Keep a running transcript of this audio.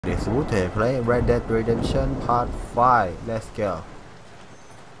This would play Red Dead Redemption Part 5. Let's go.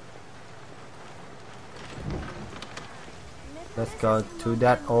 Let's go to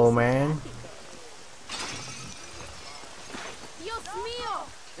that old man.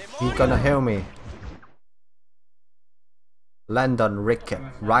 He gonna help me. Landon Ricketts,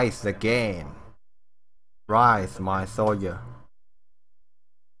 rise again. Rise, my soldier.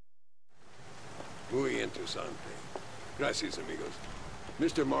 Muy interesante. Gracias, amigos.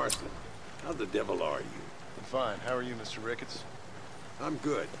 Mr. Marston, how the devil are you? I'm fine. How are you, Mr. Ricketts? I'm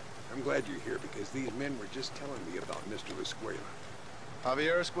good. I'm glad you're here because these men were just telling me about Mr. Escuela.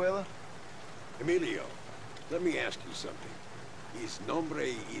 Javier Escuela? Emilio, let me ask you something. His nombre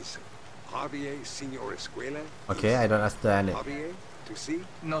is Javier Señor Escuela? Okay, I don't understand it. Javier? To see?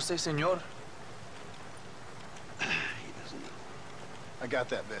 No sé, señor. He doesn't know. I got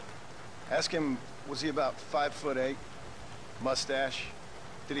that bit. Ask him, was he about 5'8"? Mustache?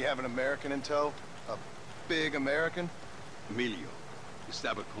 Did he have an American in tow? A big American? Emilio,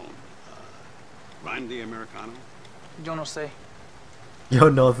 estaba con Grande Americano? Yo no sé. You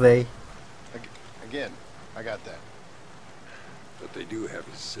know they. Again, I got that. But they do have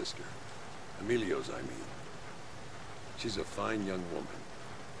his sister. Emilio's, I mean. She's a fine young woman.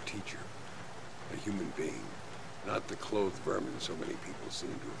 Teacher. A human being. Not the clothed vermin so many people seem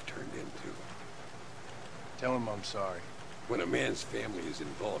to have turned into. Tell him I'm sorry. When a man's family is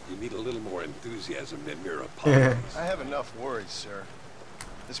involved, you need a little more enthusiasm than mere apologies. I have enough worries, sir.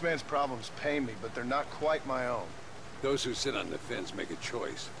 This man's problems pain me, but they're not quite my own. Those who sit on the fence make a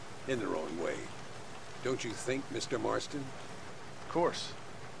choice, in their own way. Don't you think, Mr. Marston? Of course.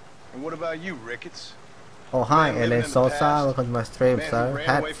 And what about you, Ricketts? Oh hi, Man Ellen living in the Sosa, past, welcome to my stream, man who sir. ran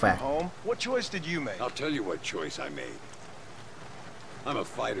Hat away from fact. home? What choice did you make? I'll tell you what choice I made. I'm a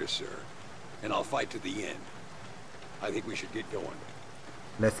fighter, sir, and I'll fight to the end. I think we should get going.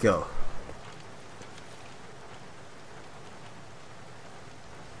 Let's go.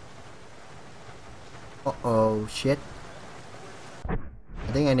 Uh-oh, shit. I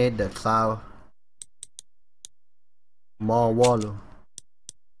think I need the sound. More volume.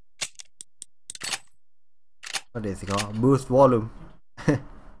 What is it called? Boost volume.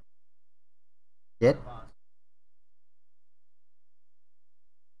 Yet.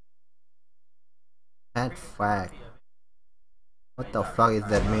 That fact. What the fuck is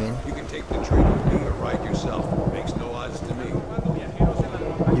that mean? You can take the train with me or ride yourself. Makes no odds to me.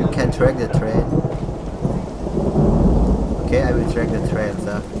 You can track the train. Okay, I will track the train,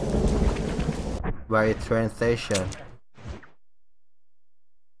 sir. Where is train station?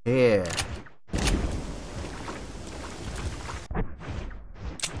 Here.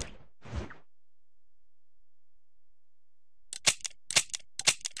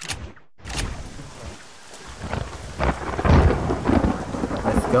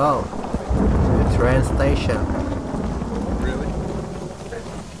 Let's go to the train station. Really?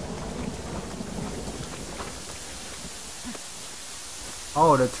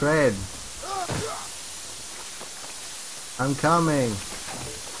 Oh, the train. I'm coming.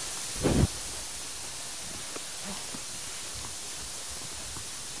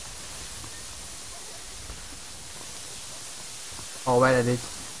 Oh, wait a minute.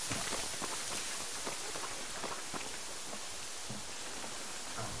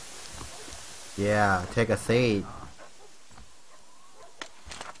 Yeah, take a seat.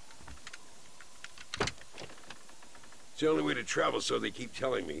 It's the only way to travel, so they keep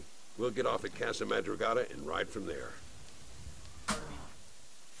telling me. We'll get off at Casa Madrugada and ride from there.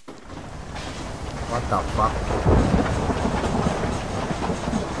 What the fuck?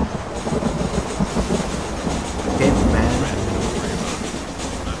 Shit, man.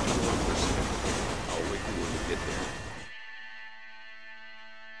 I'll wait for you when we get there.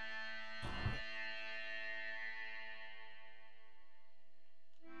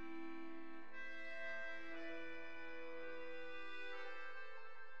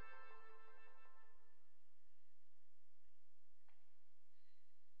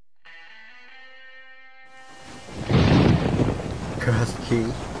 Curse key.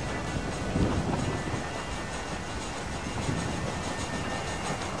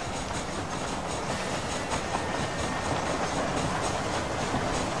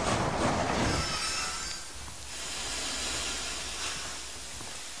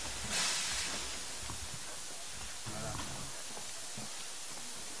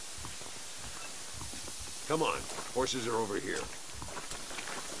 Come on, horses are over here.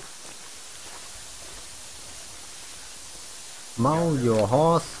 Mount your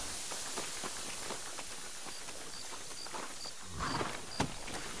horse.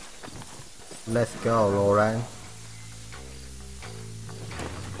 Let's go, Lauren.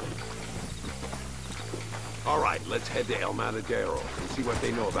 All right, let's head to El Matadero and see what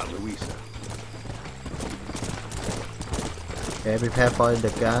they know about Luisa. Okay, prepare for the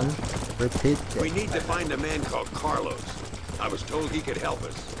gun. Repeat We it. need to find a man called Carlos. I was told he could help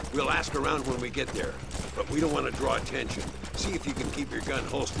us. We'll ask around when we get there, but we don't want to draw attention. See if you can keep your gun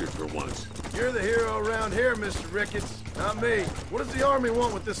holstered for once. You're the hero around here, Mr. Ricketts, not me. What does the army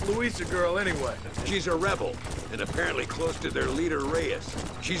want with this Luisa girl anyway? She's a rebel, and apparently close to their leader, Reyes.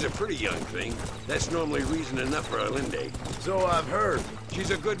 She's a pretty young thing. That's normally reason enough for Allende. So I've heard.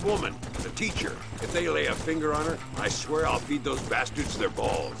 She's a good woman, a teacher. If they lay a finger on her, I swear I'll feed those bastards their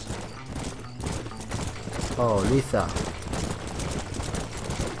balls. Oh, Lisa.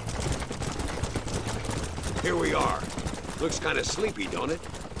 Here we are. Looks kind of sleepy, don't it?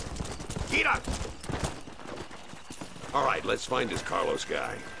 Get up! All right, let's find this Carlos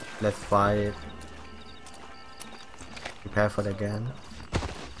guy. Let's fight it. Prepare for the gun.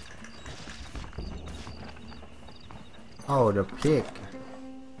 Oh, the pig.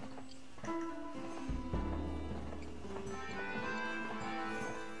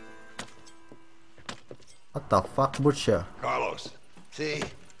 What the fuck, butcher? Carlos, See?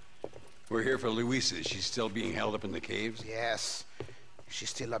 we're here for Luisa. She's still being held up in the caves? Yes. She's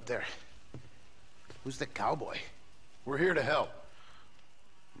still up there. Who's the cowboy? We're here to help.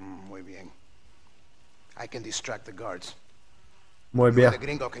 Muy bien. I can distract the guards. Muy The bien.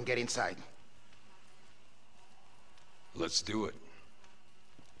 gringo can get inside. Let's do it.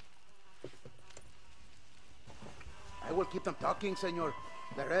 I will keep them talking, senor.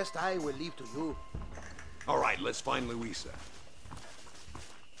 The rest I will leave to you. All right, let's find Luisa.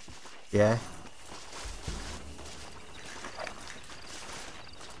 Yeah.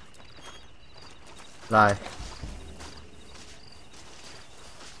 Lie.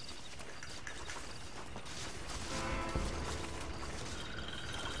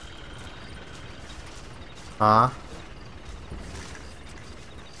 Huh?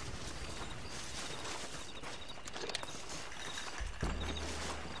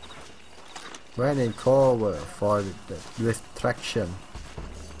 When in cover for the distraction.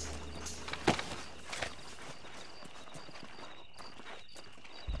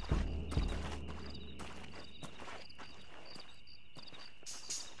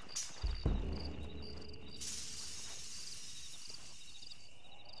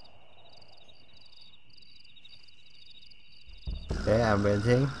 Okay, I'm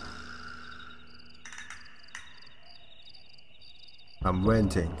waiting. I'm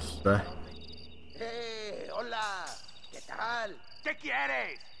waiting, sir. ¡Eh! ¡Hola! ¿Qué tal? ¿Qué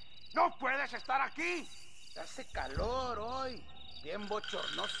quieres? ¿No puedes estar aquí? Hace calor hoy. Bien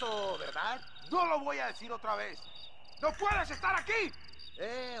bochornoso, ¿verdad? No lo voy a decir otra vez. ¡No puedes estar aquí!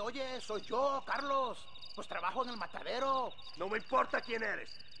 Oye, soy yo, Carlos. Pues trabajo en el matadero. No me importa quién eres.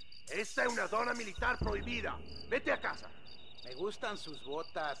 Esta es una zona militar prohibida. Vete a casa. Me gustan sus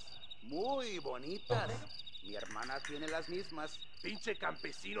botas. Muy bonitas. Mi hermana tiene las mismas. Pinche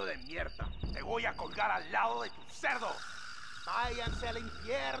campesino de mierda. Te voy a colgar al lado de tu cerdo. Váyanse al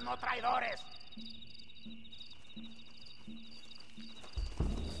infierno, traidores.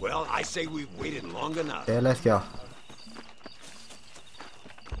 Well, I say we've waited long enough. Okay, let's go.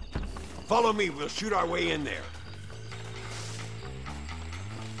 Follow me, we'll shoot our way in there.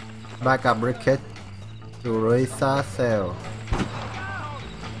 Back up, Ricketts. To Luisa cell.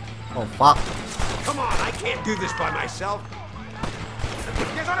 Oh fuck. Come on, I can't do this by myself.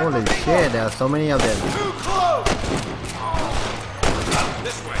 Holy shit, there are so many of them. Too close!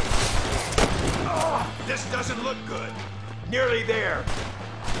 This way. This doesn't look good. Nearly there.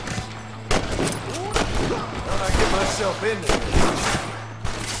 How'd I get myself in there?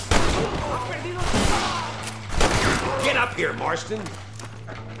 Get up here, Marston.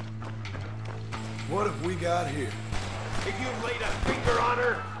 What have we got here? If you've laid a finger on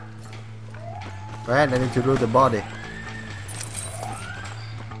her, Right, I need to do the body.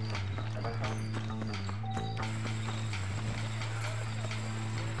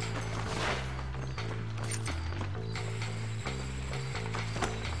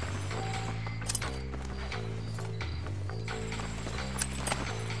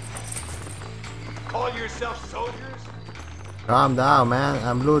 call yourself soldiers? Calm down, man.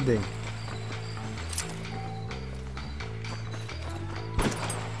 I'm looting.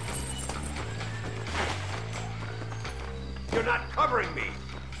 You're not covering me.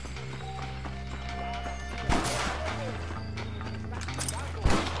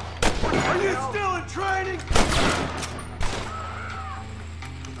 Are you still in training?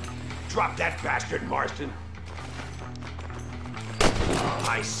 Drop that bastard, Marston.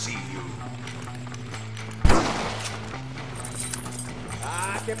 I see you.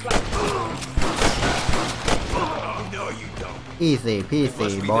 Ah, qué placer. No, you don't. easy It must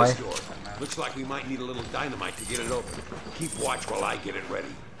peasy be boy this door. Looks like we might need a little dynamite to get it open. Keep watch while I get it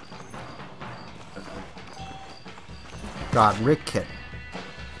ready. God Ricketts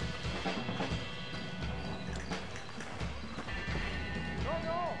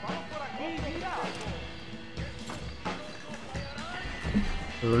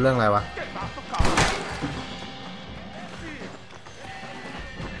รู้เรื่องอะไรวะ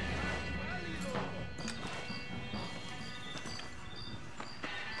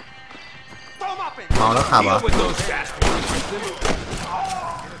เมาแล้วขับเหรอ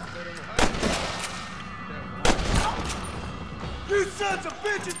You sons of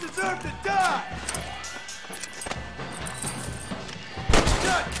bitches deserve to die!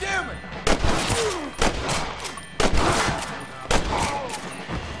 God damn it!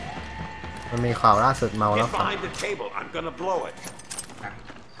 มันมีข่าวล่าสุดเมาแล้ว Get ขับ behind the table. I'm gonna blow it.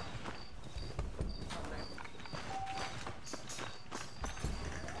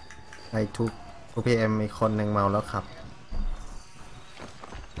 ในทุก PM มีคนหนึ่งเมาแล้วขับ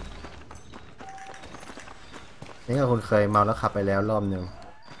นี่ก็คุณเคยเมาแล้วขับไปแล้วรอบหนึ่ง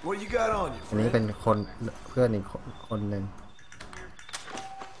What you got on you? อันนี้เป็นคนเพื่อนอีกคนหนึ่ง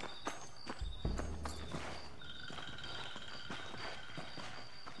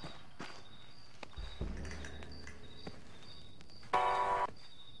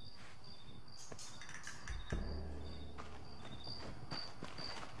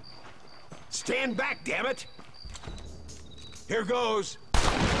Stand back, damn it! Here goes.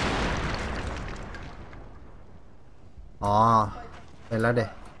 อ๋อเป็นแล้วเด็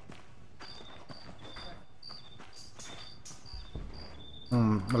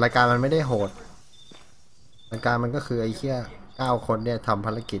รายการมันไม่ได้โหดรายการมันก็คือไอ้เหี้ย9 คนเนี่ยทำภ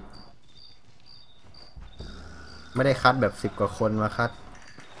ารกิจไม่ได้คัดแบบ10 กว่าคนมาคัด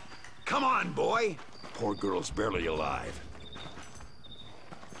Come on, boy. Poor girl's barely alive.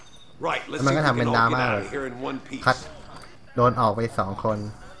 Right, let's see if we can all get out of here in one piece. คัดโดนออกไป2 คน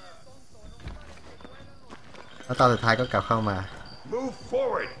แล้วตอนสุดท้ายก็กลับเข้ามา Move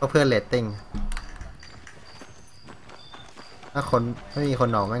forward. ก็เพื่อเรตติ้งถ้าคนไม่มีคน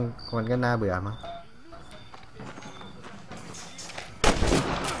ออกมันก็น่าเบื่อมั้ง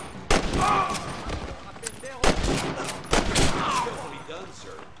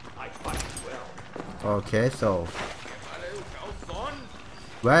โอเค so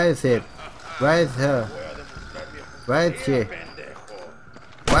where is it where is her where is she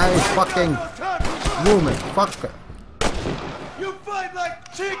where is fucking woman fuck You fight like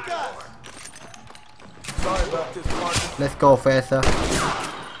chicas! Sorry about this, partner. let's go faster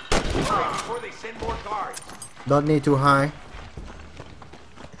Before they send more guards. don't need to high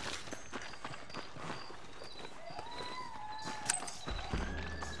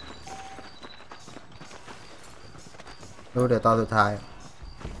ดูเดี๋ยวตอนสุดท้าย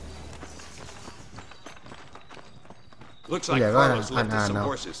Looks like Carlos left us some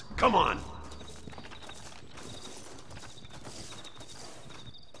horses. Come on.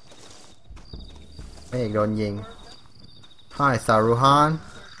 พระเอกโดนยิง Hi ซารุฮาน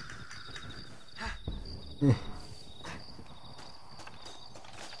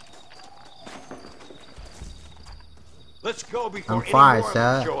Let's go before I'm any fine, more sir.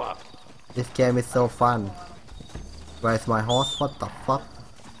 of them show up. This game is so fun Where's my horse what the fuck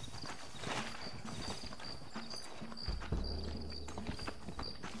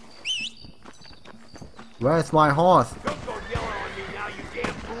Where's my horse Don't go yelling on me now, you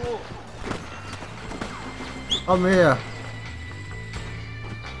damn fool. Come here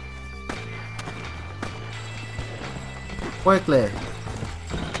quickly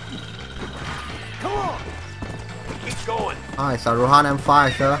Come on. Keep going. Hi Saruhan I'm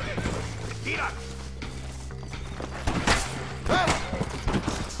fine sir Get up.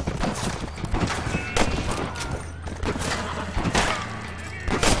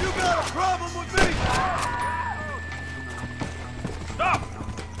 You got a problem with me? Stop.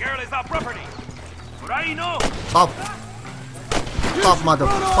 Girl is our property. But I know. Stop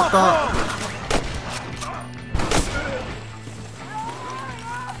motherfucker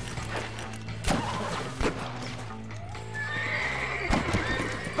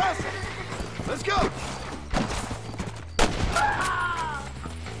Pass it. Let's go.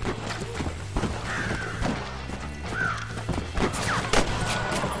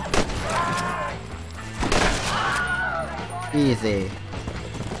 easy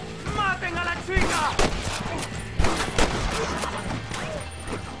 ¡Maten a la chica!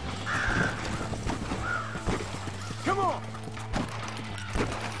 Come on.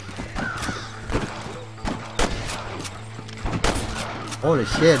 Holy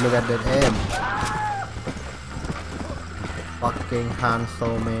shit look at that aim Fucking Han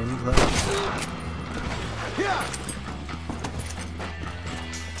Solo man.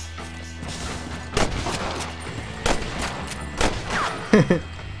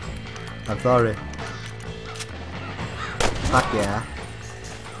 I'm sorry. Fuck yeah.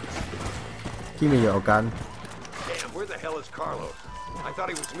 Give me your gun. Damn, where the hell is Carlos? I thought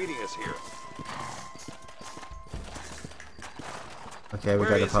he was meeting us here. Okay, we Where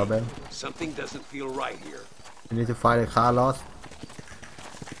got a is he? problem. Something doesn't feel right here. We need to find Carlos.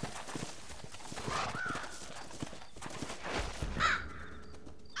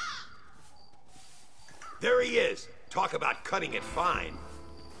 There he is. Talk about cutting it fine.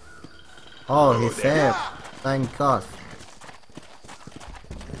 Oh, he's saved. Thank God.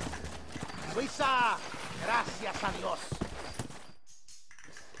 Luisa, gracias a Dios.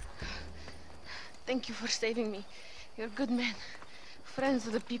 Thank you for saving me. You're a good man. Friends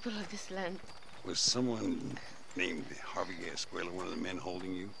of the people of this land. Was someone named Harvey Escuela one of the men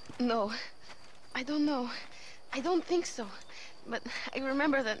holding you? No, I don't know. I don't think so. But I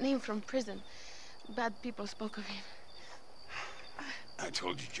remember that name from prison. Bad people spoke of him. I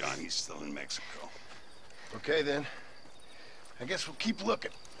told you Johnny's still in Mexico. Okay, then. I guess we'll keep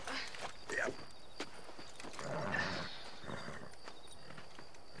looking. Yeah.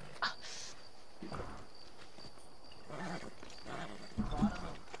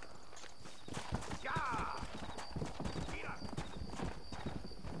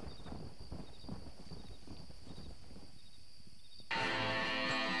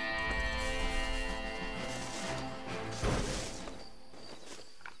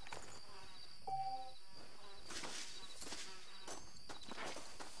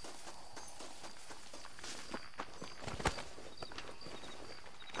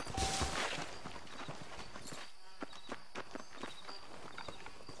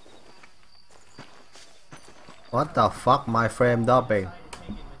 What the fuck, my frame dropping?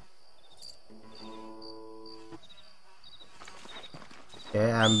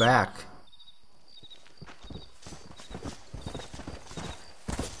 Okay, I'm back.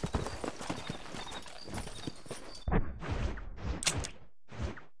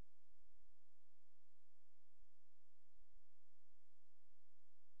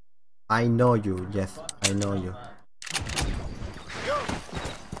 I know you, yes, I know you.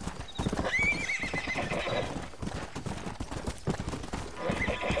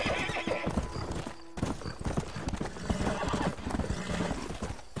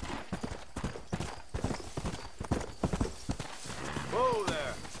 Whoa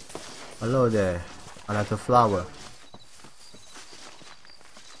there. Hello there, I like a flower.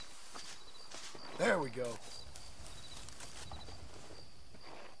 There we go.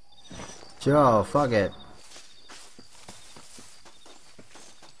 Sure, fuck it.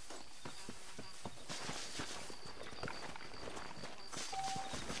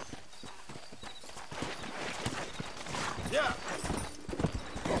 Yeah.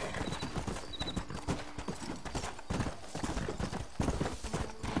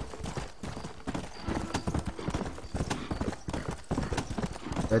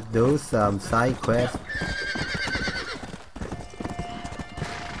 Let's do some side quests.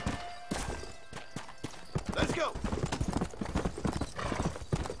 Let's go.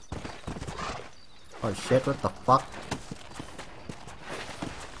 Oh shit, what the fuck?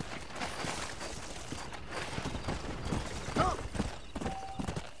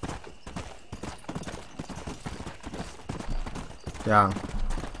 Down.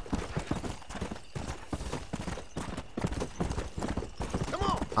 Come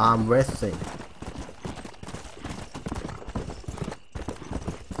on. I'm resting.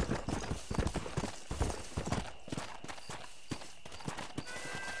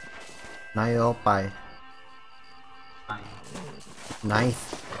 Nice ออกไป Nice.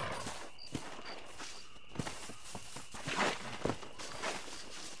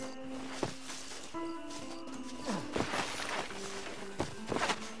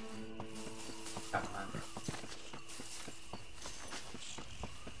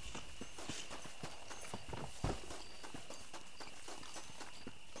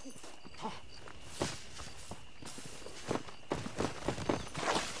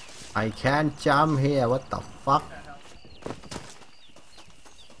 I can't jump here, what the fuck?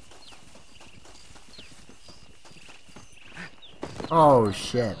 Oh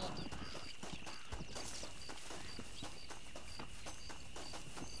shit.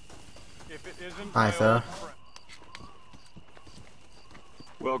 Hi sir.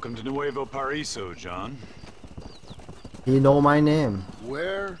 Welcome to Nuevo Paraiso, John. He know my name.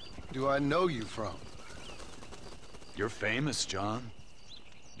 Where do I know you from? You're famous, John.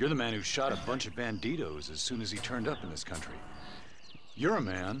 You're the man who shot a bunch of banditos as soon as he turned up in this country. You're a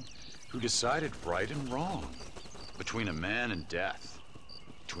man who decided right and wrong. Between a man and death.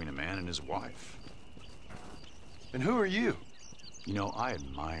 Between a man and his wife. And who are you? You know, I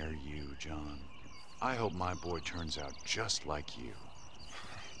admire you, John. I hope my boy turns out just like you.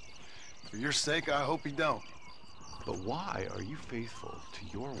 For your sake, I hope he don't. But why are you faithful to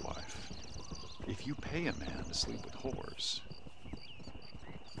your wife if you pay a man to sleep with whores?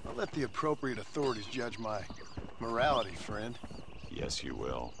 I'll let the appropriate authorities judge my morality, friend. Yes, you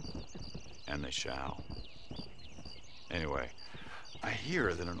will. And they shall. Anyway, I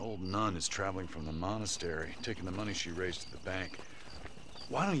hear that an old nun is traveling from the monastery, taking the money she raised to the bank.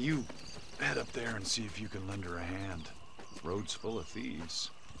 Why don't you head up there and see if you can lend her a hand? Road's full of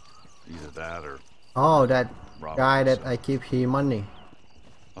thieves. Either that or... Oh, that guy that himself. I give him money.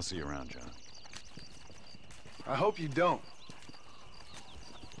 I'll see you around, John. I hope you don't.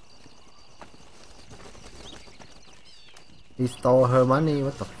 He stole her money,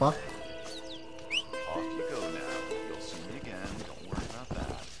 what the fuck? Off you go now. You'll see me again. Don't worry about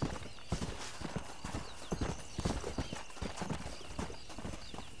that.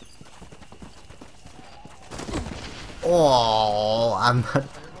 Oh, I'm not...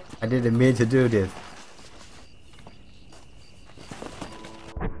 I didn't mean to do this.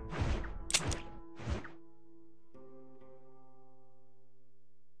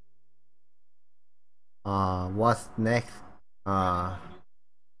 What's next?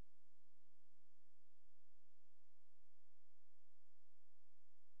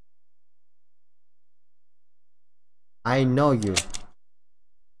 I know you.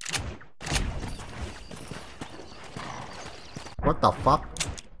 What the fuck?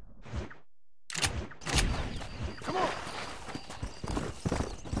 Come on!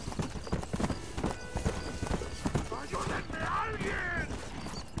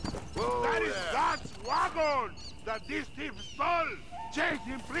 That is God's wagon that this thief stole! Chase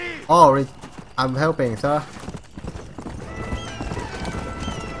him, please! Oh, I'm helping, sir.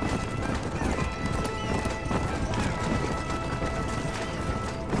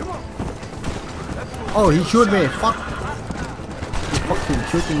 Oh, he shoot me. Fuck. He's fucking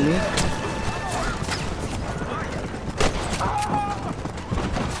shooting me.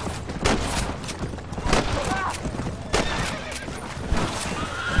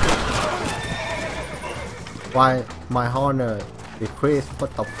 Why my honor decreased?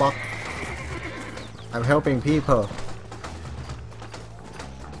 What the fuck? I'm helping people.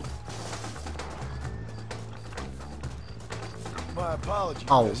 My apologies.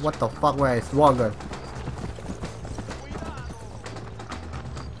 Oh, mister. what the fuck? Where is Wagon?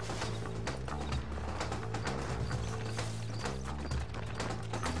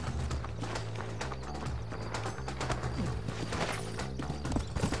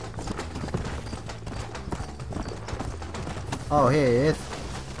 Oh, here he is.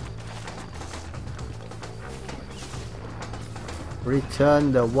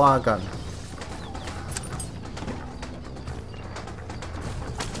 Return the wagon.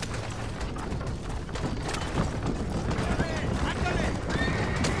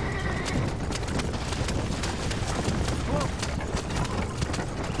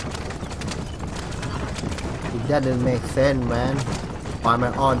 It doesn't make sense, man. Why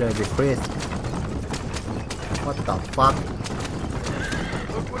my order decreased? What the fuck?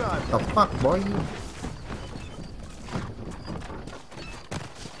 Look what I've The fuck, boy?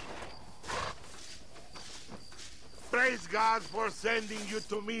 Praise God for sending you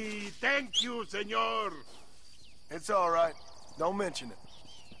to me. Thank you, senor. It's all right. Don't mention it.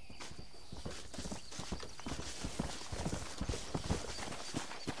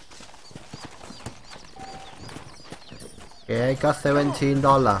 Okay, I got $17.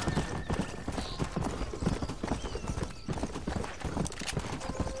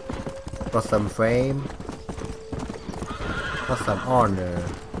 Got some fame. Got some honor.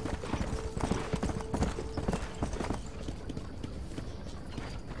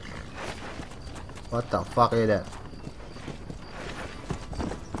 What the fuck is that?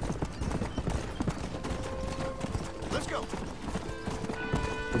 Let's go.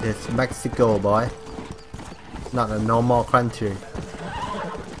 It is Mexico, boy. Not a normal country.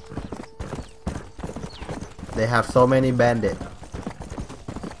 They have so many bandits.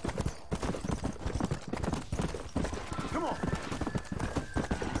 Come on.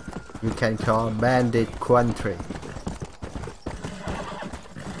 You can call bandit country.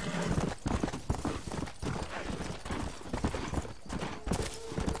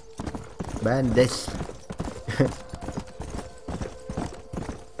 Bandits.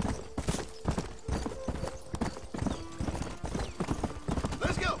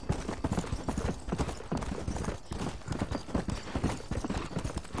 Let's go.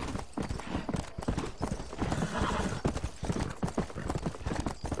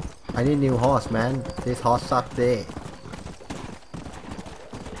 I need new horse, man. This horse sucks day.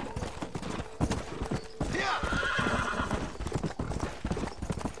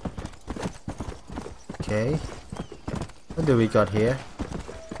 Okay. What do we got here?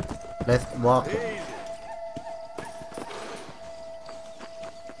 Let's walk.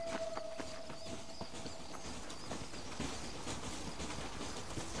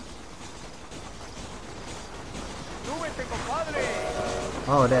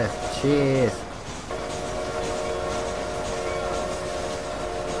 Oh, that's cheese.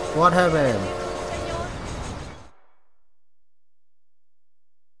 What happened?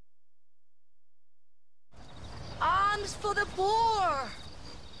 Arms for the poor!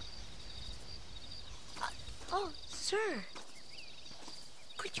 Oh, sir.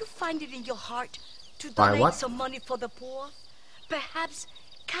 Could you find it in your heart to Buy donate what? some money for the poor? Perhaps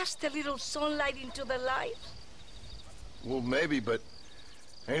cast a little sunlight into their life? Well, maybe, but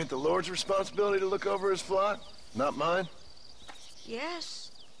ain't it the Lord's responsibility to look over his flock? Not mine?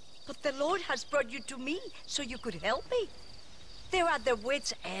 Yes, but the Lord has brought you to me so you could help me. They're at their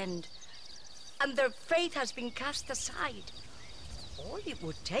wits' end, and their faith has been cast aside. All it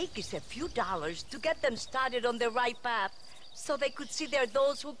would take is a few dollars to get them started on the right path so they could see they're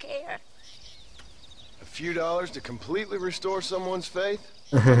those who care. A few dollars to completely restore someone's faith?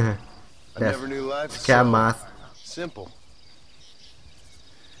 I never knew life was Scam so math. simple.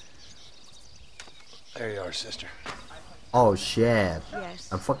 There you are, sister. Oh shit. Yes.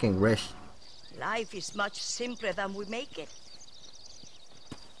 I'm fucking rich. Life is much simpler than we make it.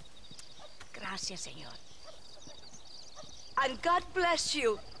 Gracias, señor. And God bless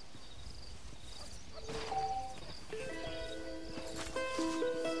you.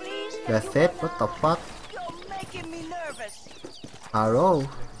 Please, That's it? What the fuck? you're making me nervous. Hello?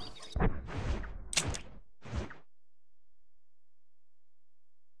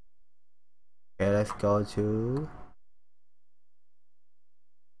 Okay, let's go to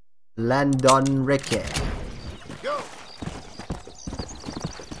Landon Ricketts. Go!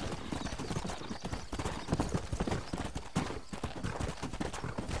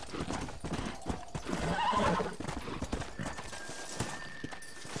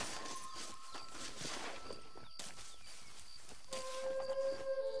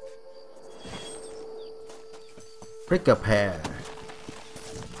 Prick a pair.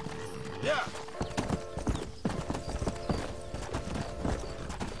 Yeah!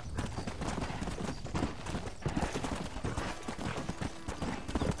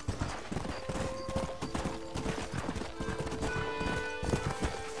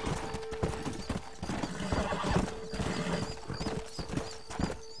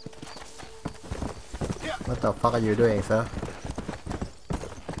 What the fuck are you doing, sir?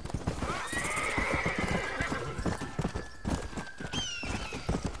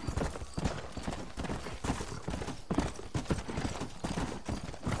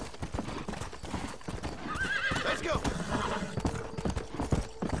 Let's go!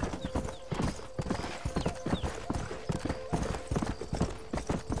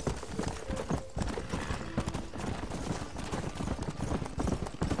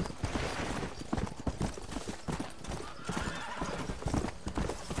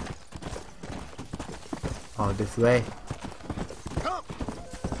 Oh, this way. Come!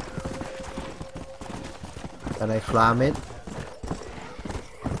 Can I climb it?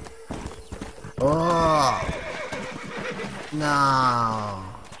 Oh! No!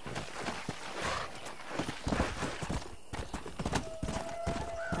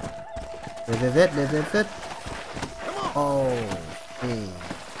 This is it, this is it. Oh, gee.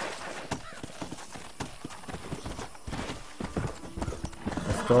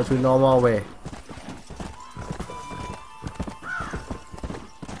 Let's go to normal way.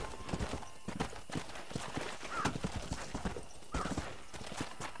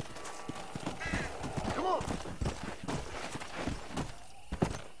 Come on!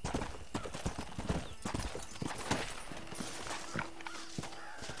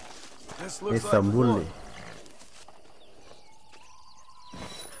 This looks It's like some the woolly. one.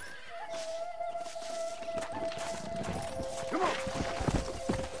 Come on!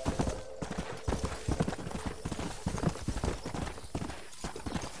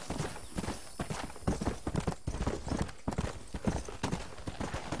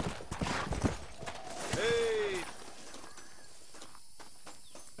 Hey!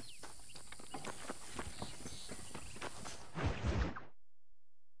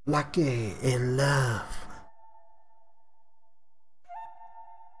 Lucky in love.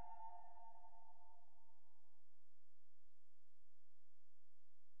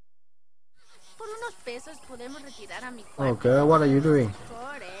 Por unos pesos podemos retirar a mi Oh cuarto. girl, what are you doing?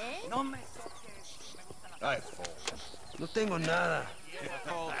 Mejor, ¿eh? Ay, no tengo nada.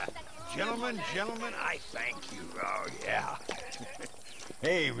 Gentlemen, I thank you. Oh, yeah.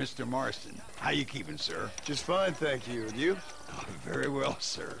 Hey, Mr. Marston. How you keeping, sir? Just fine, thank you. And you? Oh, very well,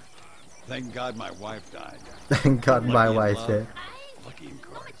 sir. Thank God my wife died. Thank God my Lucky in wife love, said. lucky in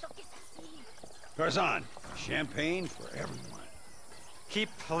cards. Tarzan, champagne for everyone. Keep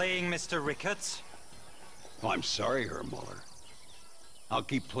playing, Mr. Ricketts. Oh, I'm sorry, Herr Muller. I'll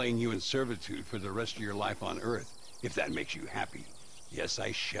keep playing you in servitude for the rest of your life on Earth, if that makes you happy. Yes,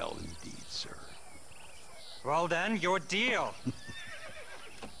 I shall indeed, sir. Well then, your deal.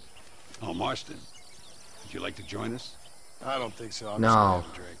 Oh, Marston, would you like to join us? I don't think so. I'm No. just gonna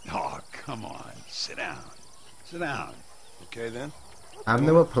have a drink. Oh, come on. Sit down. Sit down. Okay, then? I've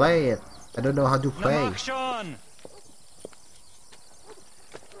never played it. I don't know how to play. Namach schon.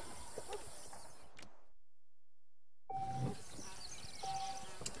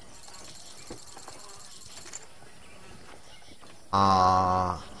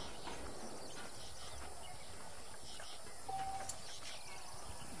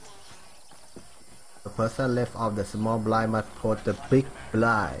 The person left off the small blind must put the big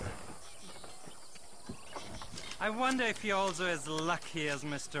blind. I wonder if you're also as lucky as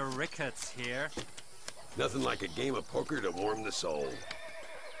Mr. Ricketts here. Nothing like a game of poker to warm the soul.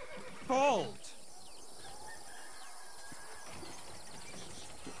 Bold.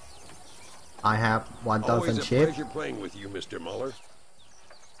 I have 1000 Always a chips. pleasure playing with you, Mr. Muller.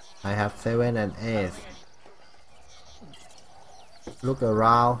 I have 7 and 8. Look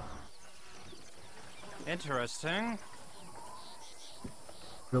around. Interesting.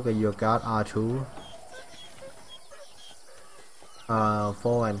 Look at your card R2.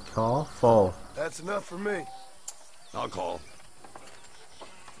 4 and call. 4. That's enough for me. I'll call.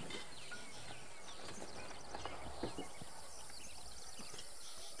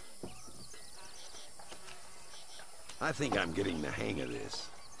 I think I'm getting the hang of this.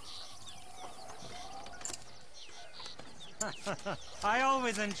 I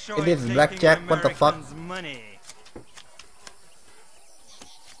always enjoy It is taking blackjack, what the fuck? Americans' money.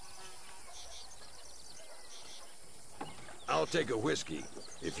 I'll take a whiskey,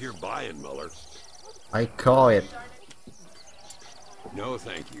 if you're buying, Muller. I call it. No,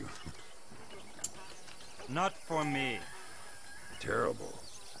 thank you. Not for me. Terrible.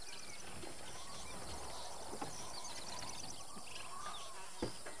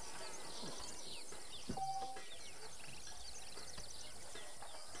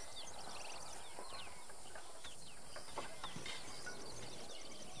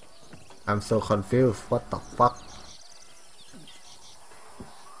 I'm so confused. What the fuck?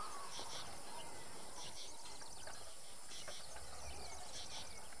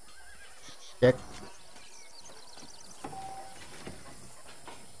 Check.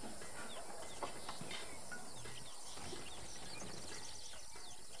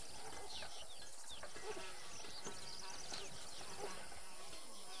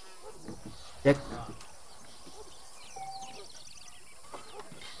 Check.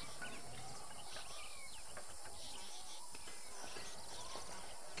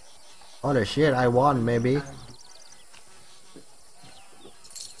 Holy shit, I won maybe.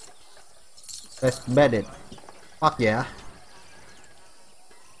 Let's bet it. Fuck yeah.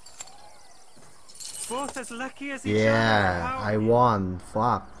 Both as lucky as each other. Yeah, How- I won.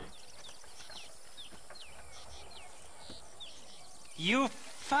 Fuck. You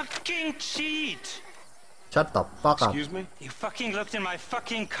fucking cheat! Shut the fuck up. Excuse me? You fucking looked in my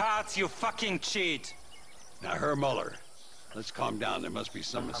fucking cards, you fucking cheat! Now, Herr Muller, let's calm down. There must be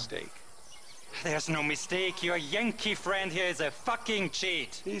some mistake. There's no mistake. Your Yankee friend here is a fucking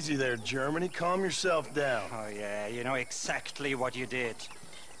cheat. Easy there, Germany. Calm yourself down. Oh yeah, you know exactly what you did.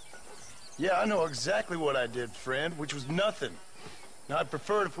 Yeah, I know exactly what I did, friend, which was nothing. Now, I'd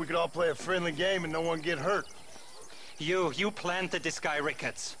prefer it if we could all play a friendly game and no one get hurt. You planted this guy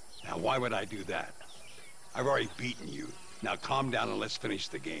Ricketts. Now, why would I do that? I've already beaten you. Now, calm down and let's finish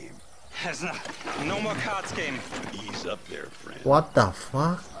the game. There's no more cards game. Ease up there, friend. What the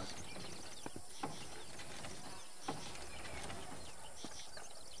fuck?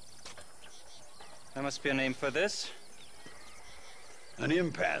 There must be a name for this. An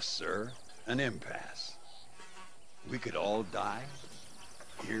impasse, sir. An impasse. We could all die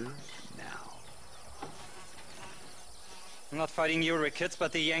here now. I'm not fighting you, Ricketts,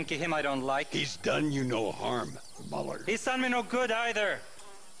 but the Yankee him I don't like. He's done you no harm, Muller. He's done me no good either.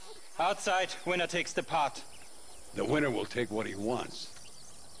 Outside, winner takes the pot. The winner will take what he wants.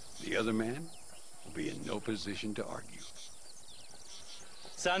 The other man will be in no position to argue.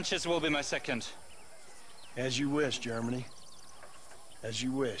 Sanchez will be my second. As you wish, Germany. As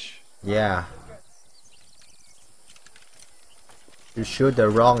you wish. Yeah. You shoot the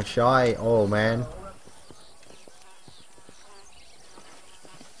wrong shot. Oh man.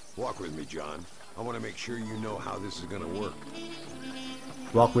 Walk with me, John. I want to make sure you know how this is gonna work.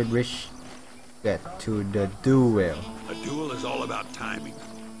 Walk with Rich. Get to the duel. A duel is all about timing.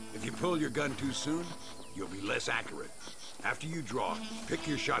 If you pull your gun too soon, you'll be less accurate. After you draw, pick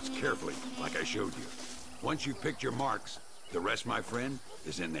your shots carefully, like I showed you. Once you've picked your marks, the rest, my friend,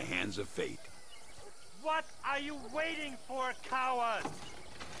 is in the hands of fate. What are you waiting for, coward?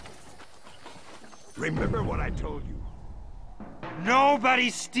 Remember what I told you.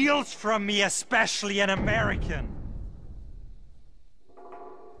 Nobody steals from me, especially an American.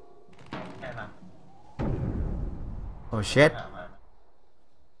 Oh shit.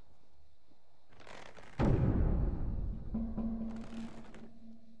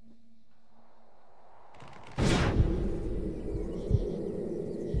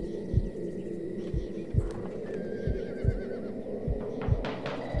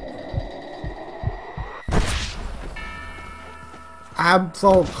 I'm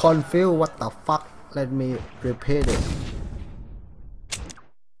so confused. What the fuck? Let me repeat it.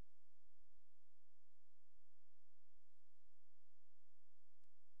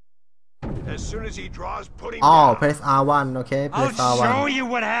 As soon as he draws, put him Oh, down. press R1, okay? Press I'll R1. show you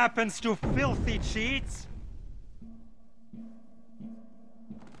what happens to filthy cheats.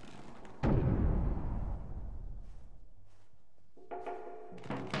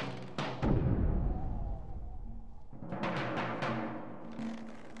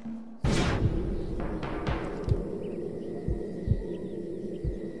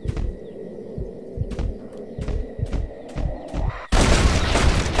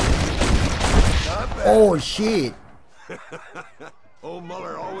 Oh shit. Old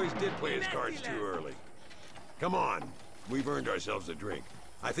Muller always did play his cards too early. Come on, we've earned ourselves a drink.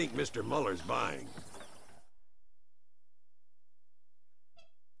 I think Mr. Muller's buying.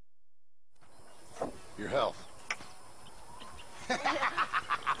 Your health.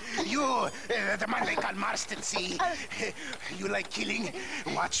 You, the man they call Marston, see? You like killing?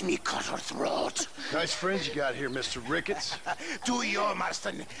 Watch me cut her throat. Nice friends you got here, Mr. Ricketts. Tú y yo,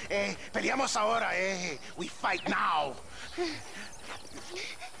 Marston. Peleamos ahora, We fight now.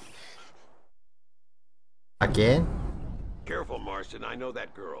 Again? Careful, Marston, I know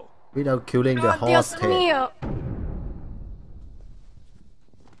that girl. Without killing the Oh, Dios hostage. mío.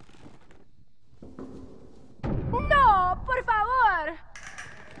 No, por favor.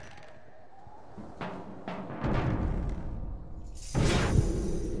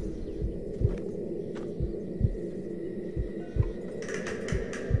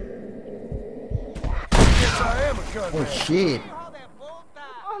 Yes, I am a gunman. Oh shit.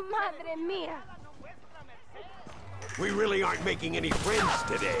 Oh, madre mía. We really aren't making any friends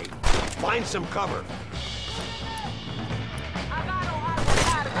today. Find some cover.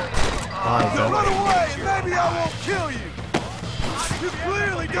 Oh, Now run away and maybe I won't kill you. You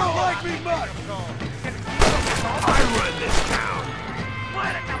clearly don't like me much. I run this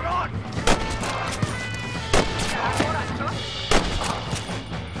town.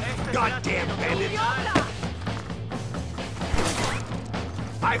 Goddamn bandits!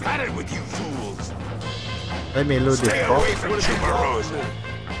 I've had it with you fools. let me loot this Stay away box. from Chumarosa.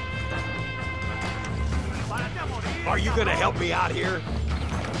 Are you gonna help me out here?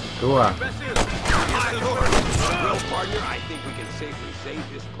 Sure. My lord! Well, partner, I think we can safely say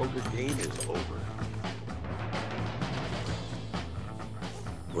this poker game is over.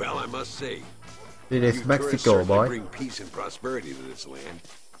 Well, I must say, It is you tourists Mexico, certainly boy. bring peace and prosperity to this land.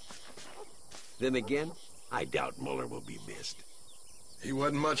 Then again, I doubt Muller will be missed. He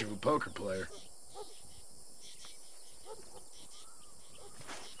wasn't much of a poker player.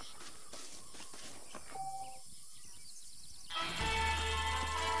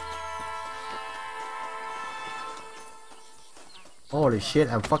 Holy shit,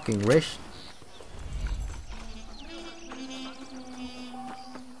 I'm fucking rich.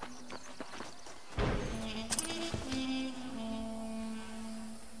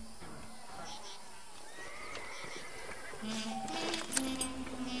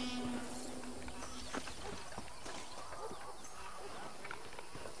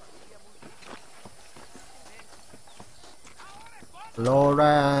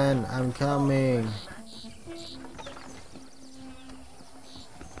 Lauren, I'm coming.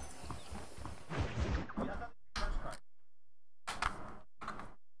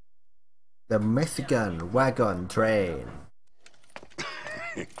 The Mexican wagon train.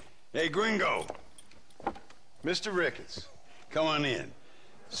 Hey, Gringo, Mr. Ricketts. come on in.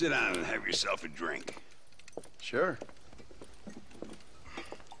 Sit down and have yourself a drink. Sure.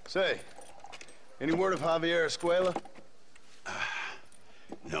 Say, any word of Javier Escuela?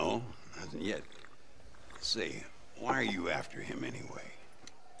 No, nothing yet. Say, why are you after him anyway?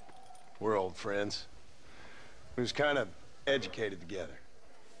 We're old friends. We was kind of educated together.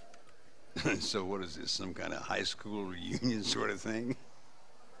 So what is this, some kind of high school reunion sort of thing?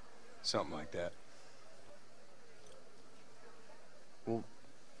 Something like that. Well,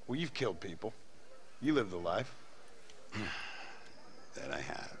 you've killed people. You lived the life. That I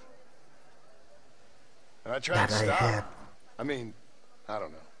have. And I tried to stop. I mean, I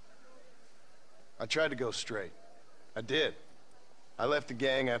don't know. I tried to go straight. I did. I left the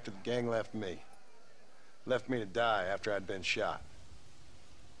gang after the gang left me. Left me to die after I'd been shot.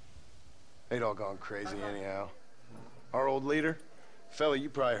 They'd all gone crazy anyhow. Our old leader, fella you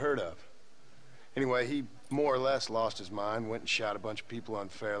probably heard of. Anyway, he more or less lost his mind, went and shot a bunch of people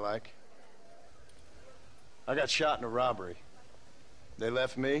unfair like. I got shot in a robbery. They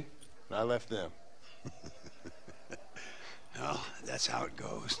left me, and I left them. Well, that's how it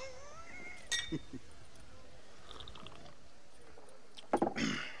goes.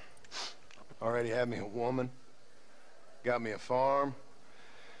 Already had me a woman, got me a farm,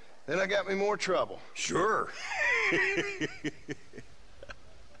 then I got me more trouble. Sure.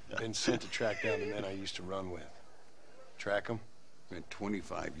 Been sent to track down the men I used to run with. Track them. Spent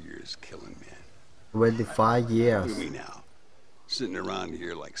 25 years killing men. 25 years. Look at me now. Sitting around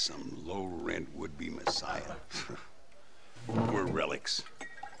here like some low-rent would-be messiah. We're relics.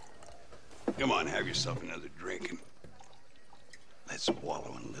 Come on, have yourself another drink and let's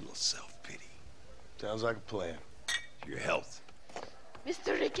wallow in a little self-pity. Sounds like a plan. Your health.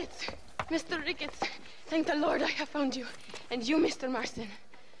 Mr. Ricketts! Mr. Ricketts! Thank the Lord I have found you. And you, Mr. Marston.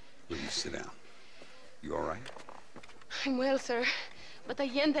 Will you sit down? You all right? I'm well, sir. But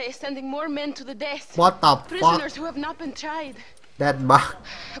Allende is sending more men to the death. What the Prisoners fuck? who have not been tried. That bug.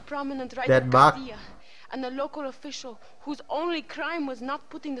 A prominent writer, That bug. Castilla, and a local official whose only crime was not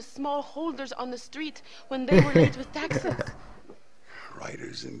putting the small holders on the street when they were late with taxes.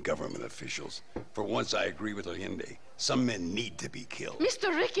 Writers and government officials. For once I agree with Allende. Some men need to be killed. Mr.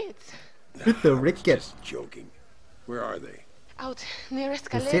 Ricketts! Mr. Ricketts. Just joking. Where are they? Out near They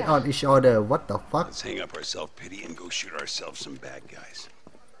Escalera. sit on each other. What the fuck? Let's hang up our self-pity and go shoot ourselves some bad guys.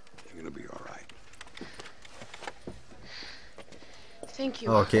 You're gonna be all right. Thank you.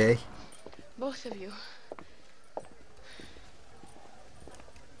 Okay. Both of you.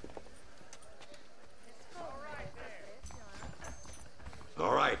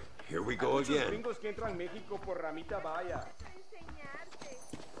 All right, here we go again.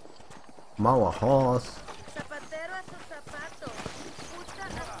 Mow a horse. Zapatero a sus zapatos. Puta a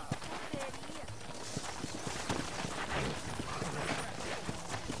su putería.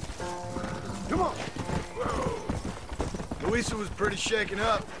 Come on! Luisa was pretty shaken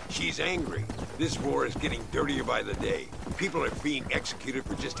up. She's angry. This war is getting dirtier by the day. People are being executed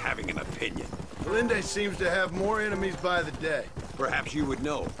for just having an opinion. Linde seems to have more enemies by the day. Perhaps you would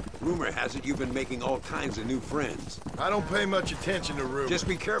know. Rumor has it you've been making all kinds of new friends. I don't pay much attention to rumors. Just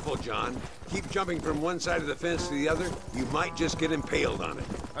be careful, John. Keep jumping from one side of the fence to the other. You might just get impaled on it.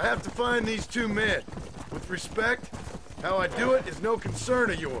 I have to find these two men. With respect, how I do it is no concern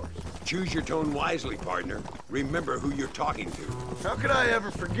of yours. Choose your tone wisely, partner. Remember who you're talking to. How could I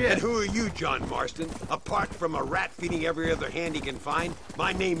ever forget? And who are you, John Marston? Apart from a rat feeding every other hand he can find,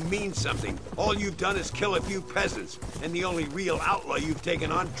 my name means something. All you've done is kill a few peasants, and the only real outlaw you've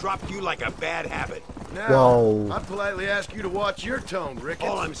taken on dropped you like a bad habit. Now, Whoa. I politely ask you to watch your tone, Ricketts.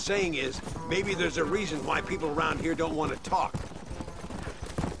 All I'm saying is, maybe there's a reason why people around here don't want to talk.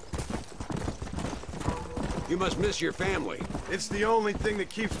 You must miss your family. It's the only thing that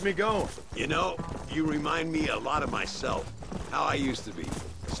keeps me going. You know, you remind me a lot of myself. How I used to be.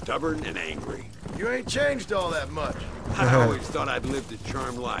 Stubborn and angry. You ain't changed all that much. I always thought I'd lived a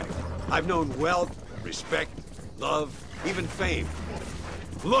charmed life. I've known wealth, respect, love, even fame.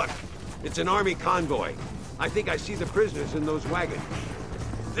 Look! It's an army convoy. I think I see the prisoners in those wagons.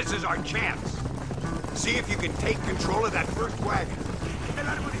 This is our chance. See if you can take control of that first wagon.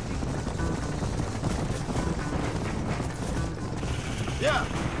 Yeah.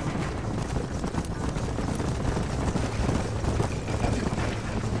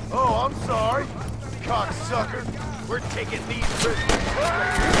 Oh, I'm sorry, cocksucker. We're taking these prisoners.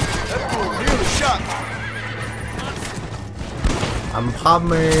 That fool nearly shot me. I'm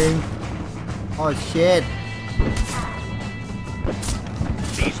coming. Oh shit.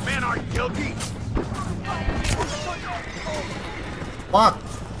 These men aren't guilty. Fuck.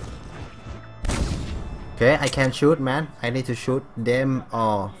 Okay, I can shoot, man. I need to shoot them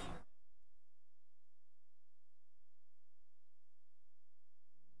all.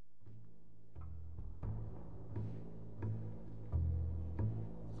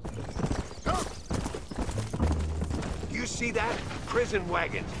 see that? Prison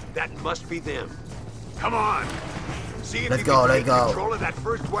wagons. That must be them. Come on. See if Let's you go, can let's take go. control of that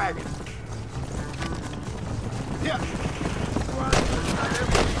first wagon. Yeah.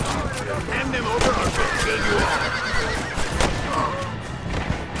 Hand them over or we'll kill you all.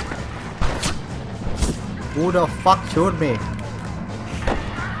 Who the fuck shoot me?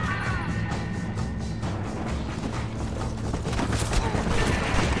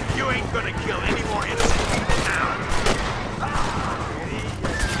 You ain't gonna kill any more innocent people now.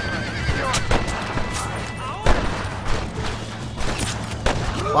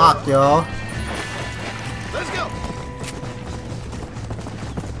 Fuck yo. Let's go.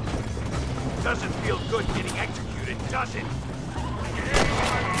 Doesn't feel good getting executed, does it?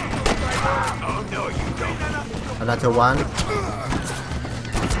 Oh no, you don't. Another one.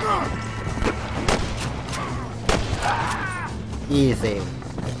 Easy.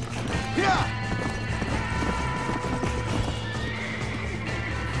 Yeah.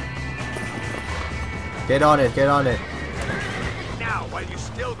 Get on it, get on it. Now, while you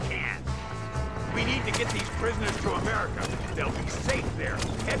still can. We need to get these prisoners to America. They'll be safe there.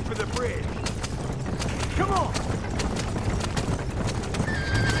 Head for the bridge. Come on!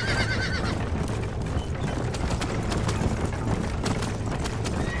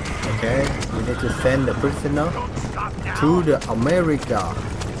 Okay, we need to send the prisoner to the America.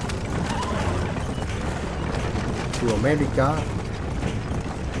 To America.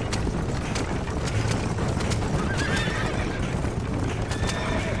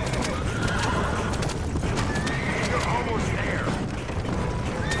 You're almost there.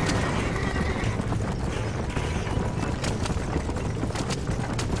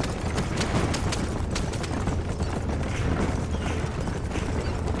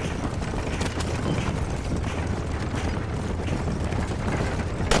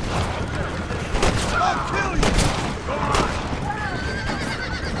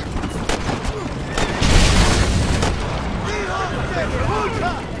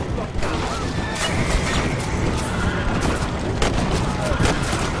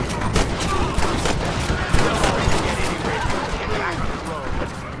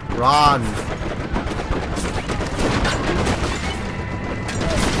 Run.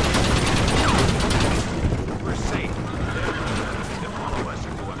 We're safe. They follow us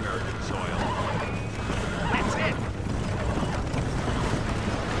into American soil. That's it.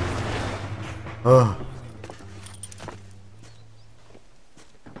 Oh.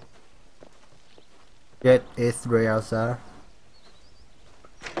 Get Israel, sir.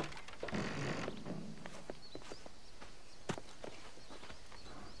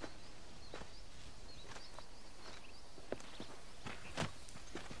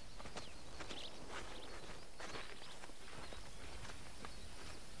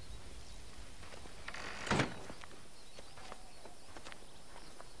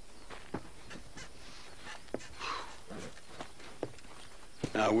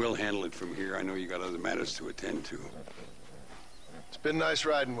 Now, we'll handle it from here. I know you got other matters to attend to. It's been nice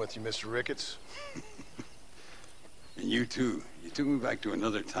riding with you, Mr. Ricketts. And you too. You took me back to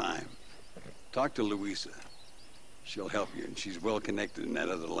another time. Talk to Louisa. She'll help you, and she's well connected in that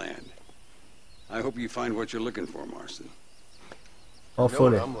other land. I hope you find what you're looking for, Marston.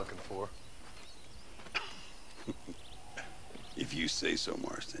 Hopefully. You know what I'm looking for. If you say so,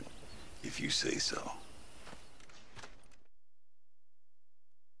 Marston. If you say so.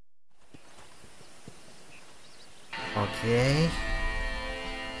 Okay.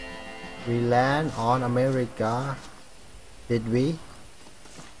 We land on America. Did we?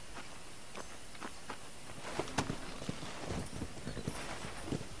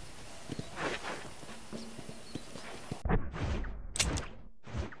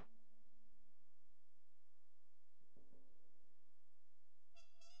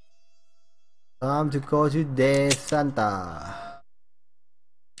 Time to go to De Santa.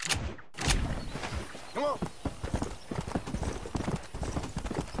 Come on.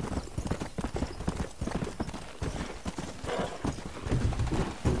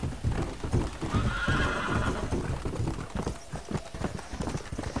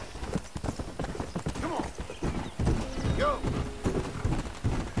 Come on. Go.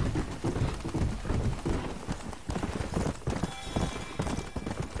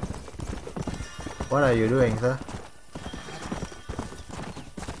 What are you doing, sir?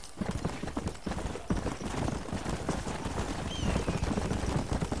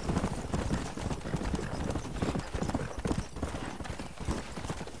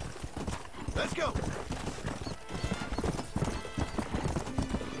 Let's go.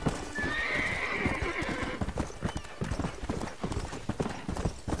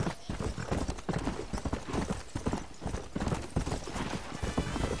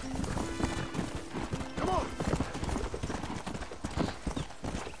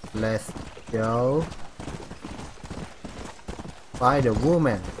 Let's go. Find the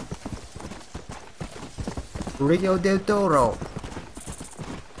woman. Rio del Toro.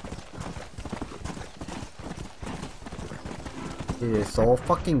 It is so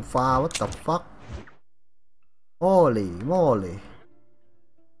fucking far. What the fuck? Holy moly.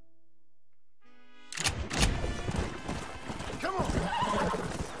 Come on.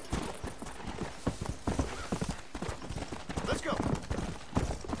 Let's go.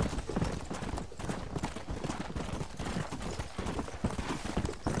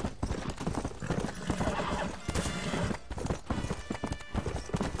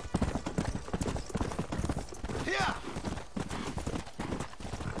 Yeah.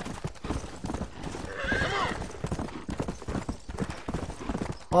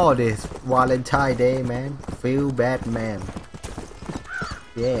 Oh, this Valentine Day, man. Feel bad, man.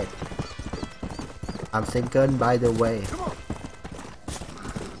 Yeah. I'm single, by the way. Come on.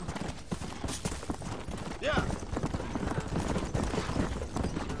 Yeah.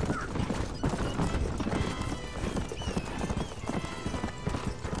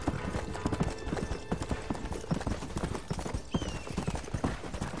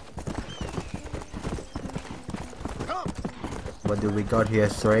 What do we got here,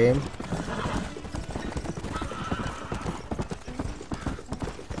 stream?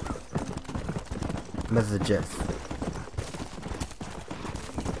 Messages.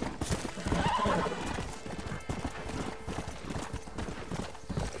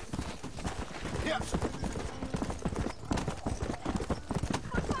 Yeah.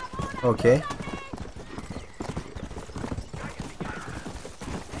 Okay.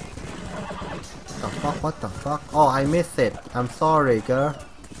 The fuck? What the fuck? Oh, I missed it. I'm sorry, girl.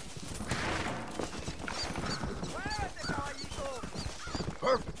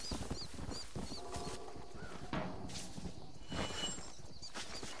 Perfect.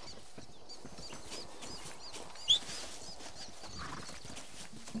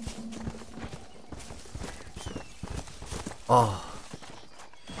 Oh.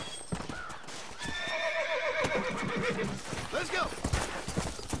 Let's go.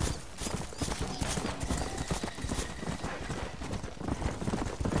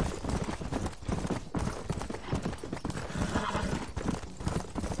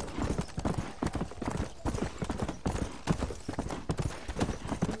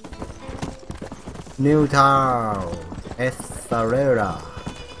 New Town. Esarera.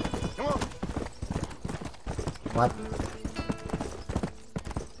 Come on. What?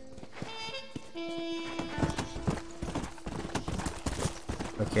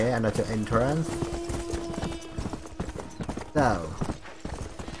 Okay, another entrance. So,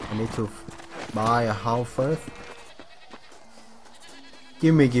 I need to buy a house first.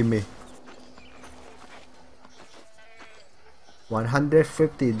 Gimme.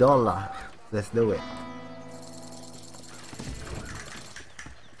 $150. Let's do it.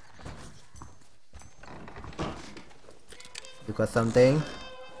 You got something?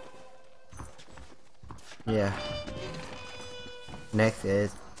 Yeah. Next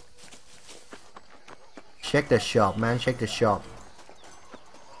is check the shop, man. Check the shop.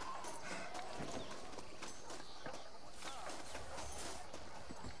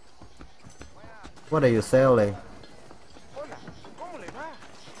 What are you selling?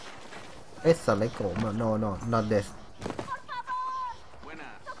 It's a Lego. No, not this.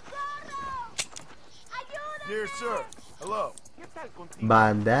 Dear sir, hello.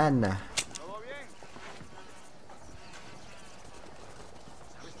 Bandana.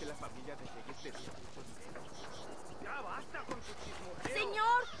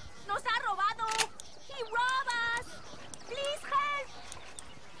 Señor, nos ha robado. He robbed us. Please help.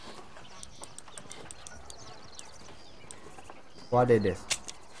 What is this?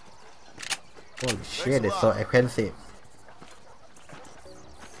 Holy shit, it's so expensive.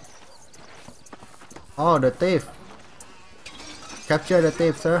 Oh, the thief. Capture the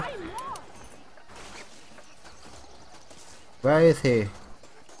thief, sir. Where is he?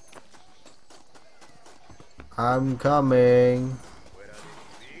 I'm coming.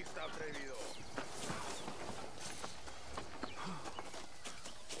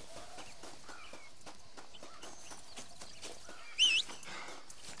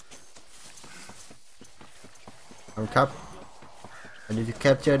 I need to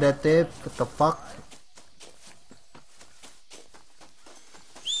capture that thief. What the fuck?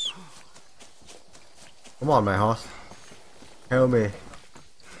 Come on, my horse. Help me.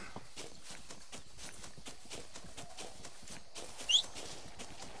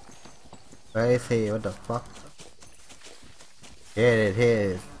 Where is he? What the fuck? Here it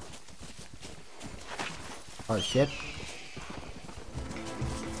is. Oh shit.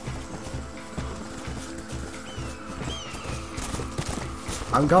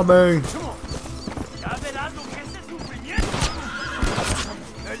 I'm coming.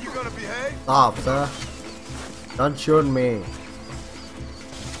 Now you gonna behave? Stop, sir. Don't shoot me.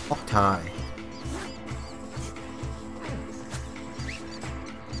 Hog tie.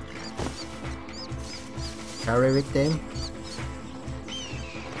 Carry victim.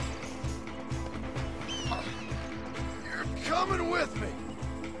 You're coming with me.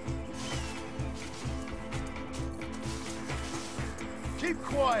 Keep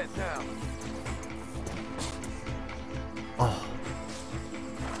quiet now. Oh.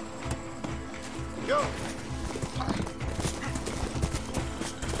 Go.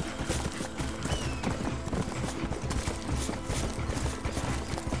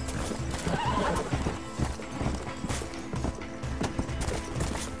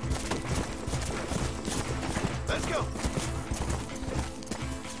 Let's go.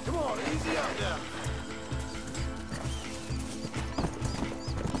 Come on, easy up now.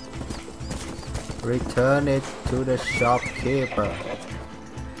 Return it to the shopkeeper.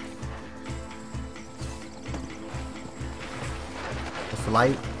 It's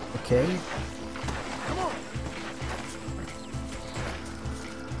light, okay. Come on.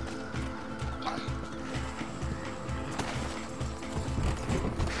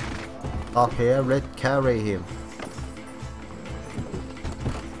 Stop here, let's carry him.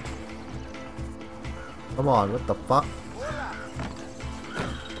 Come on, what the fuck?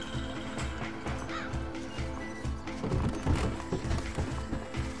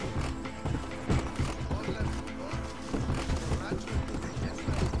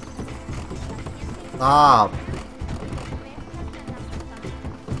 Stop.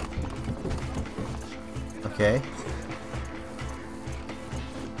 Okay.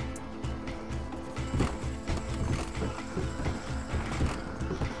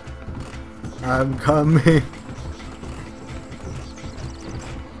 I'm coming.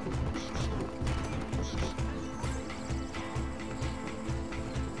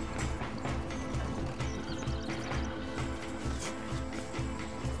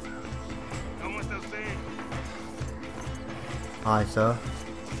 Hi, sir.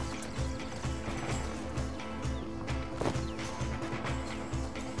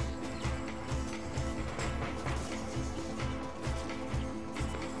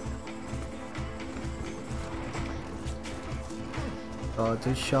 Go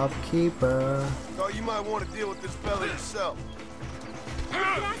to shopkeeper. Thought you might want to deal with this fella yourself.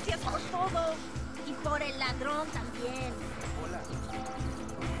 Gracias por todo. Y por el ladrón también.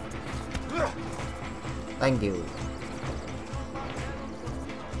 Thank you.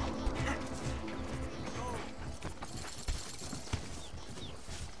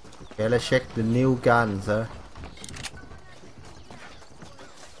 Okay, let's check the new gun, sir.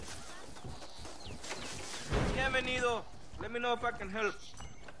 Bienvenido. Let me know if I can help.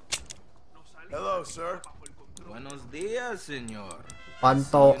 Hello, sir. Buenos días, señor.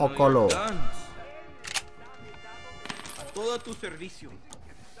 Panto Okolo. A todo tu servicio.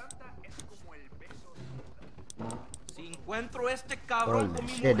 Si encuentro este cabrón Holy con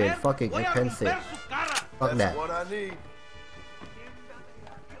mi shit, they're mujer, fucking voy a expensive. romper su cara. Fuck That's that. what I need.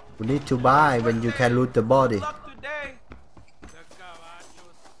 You need to buy when you can loot the body. Luck today.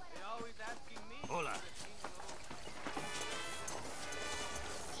 Hola.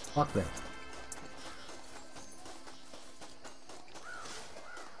 Fuck that.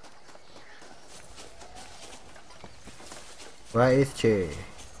 Where is she?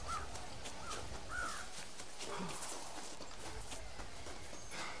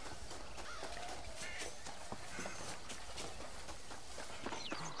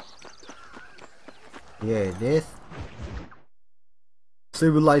 Yeah, this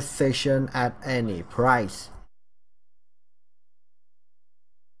civilization at any price.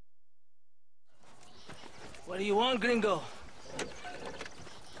 What do you want, gringo?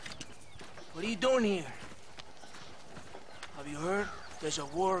 What are you doing here? Have you heard? There's a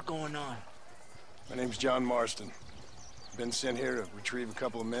war going on. My name's John Marston. Been sent here to retrieve a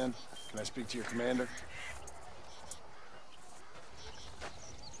couple of men. Can I speak to your commander?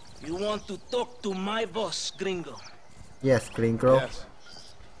 You want to talk to my boss, gringo? Yes, gringo. Yes.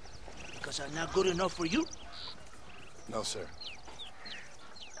 Because I'm not good enough for you? No, sir.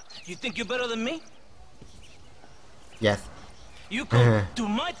 You think you're better than me? Yes. You come to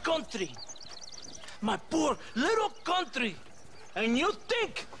my country, my poor little country, and you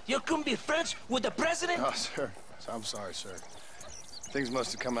think you can be friends with the president? Oh, sir. I'm sorry, sir. Things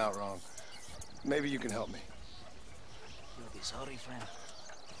must have come out wrong. Maybe you can help me. You'll be sorry, friend.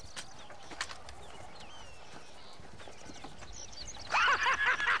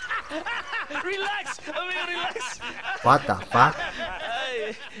 Relax! I mean, relax! What the fuck?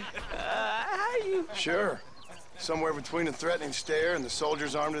 Sure. Somewhere between the threatening stare and the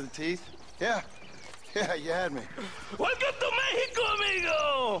soldiers armed to the teeth? Yeah. Yeah, you had me. Welcome to Mexico,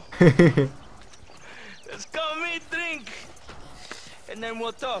 amigo! Let's come eat, drink, and then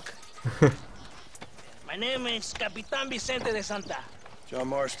we'll talk. My name is Capitan Vicente de Santa. John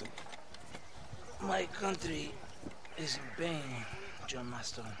Marston. My country is in pain, John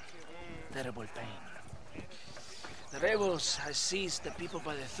Marston. Terrible pain. The rebels have seized the people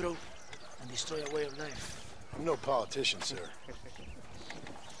by the throat and destroy a way of life. I'm no politician, sir.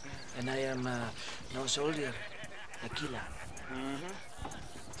 And I am no soldier, a killer.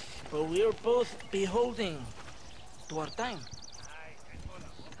 But we are both beholding to our time.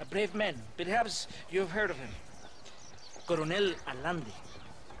 A brave man, perhaps you've heard of him. Coronel Allende.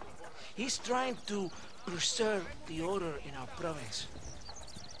 He's trying to preserve the order in our province.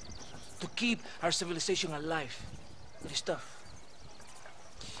 To keep our civilization alive. It is tough.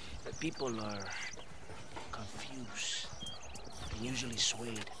 The people are confused and usually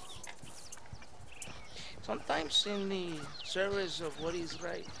swayed. Sometimes in the service of what is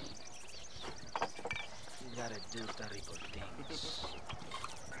right, you gotta do terrible things.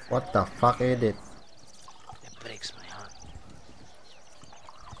 What the fuck is it? It breaks my heart.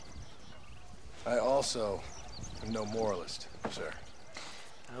 I also am no moralist, sir.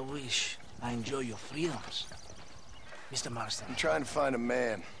 I wish I enjoy your freedoms, Mr. Marston. I'm trying to find a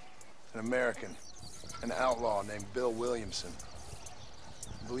man, an American, an outlaw named Bill Williamson.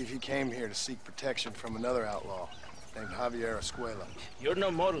 I believe he came here to seek protection from another outlaw named Javier Escuela. You're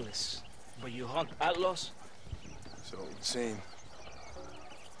no moralist, but you hunt outlaws? So it would seem.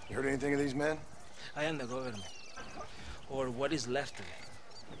 You heard anything of these men? I am the government, or what is left of it.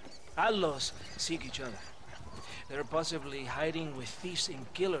 Outlaws seek each other. They're possibly hiding with thieves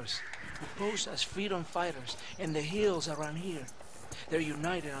and killers who pose as freedom fighters in the hills around here. They're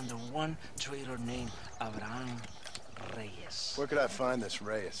united under one traitor named Abraham Reyes. Where could I find this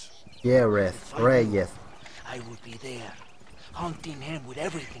Reyes? Yeah, Reyes. I would be there, hunting him with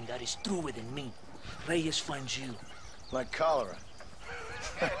everything that is true within me. Reyes finds you. Like cholera.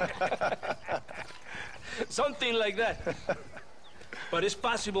 Something like that. But it's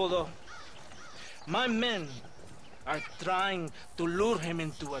possible, though. My men are trying to lure him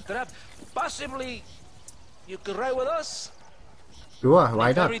into a trap. Possibly you could ride with us? Sure, why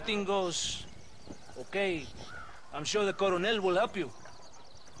if not? everything goes okay, I'm sure the Coronel will help you.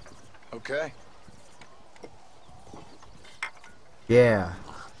 Okay. Yeah.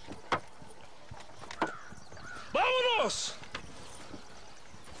 ¡Vámonos!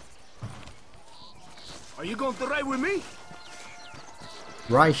 Are you going to ride with me?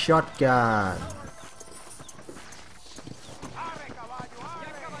 Right shotgun.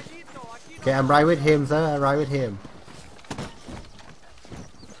 Okay, I'm right with him, sir. I'm right with him.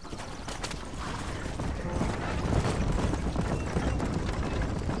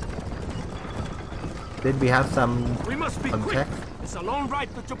 Did we have some We must be quick. It's a long ride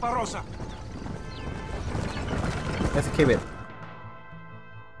to Chuparosa. Let's keep it.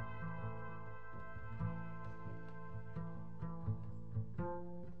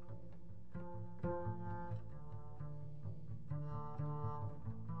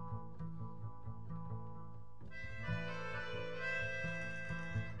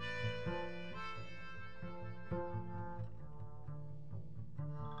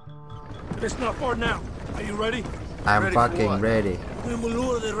 It's not far now. Are you ready? I'm Ready fucking ready. We will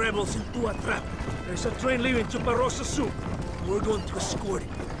lure the rebels into a trap. There's a train leaving Chuparosa soon. We're going to escort it.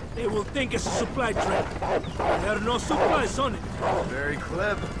 They will think it's a supply train. There are no supplies on it. Very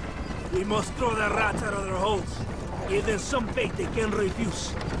clever. We must throw the rats out of their holes. Give them some bait they can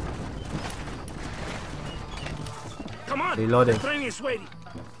refuse. Come on! Reloading. The train is waiting.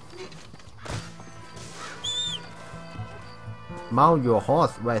 Mount your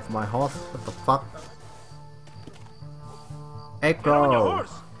horse. Where's my horse? What the fuck? Get on your Echo.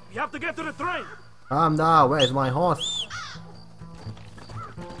 horse! You have to get to the train! Calm down. Where's my horse?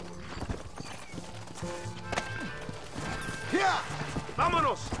 Here!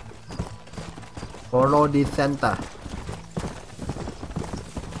 Vámonos! Follow the center.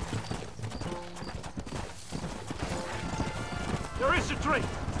 There is a train!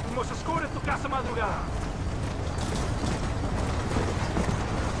 We must escort it to Casa Madrugada.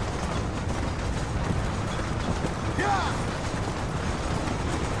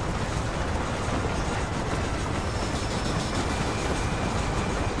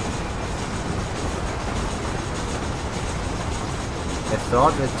 Let's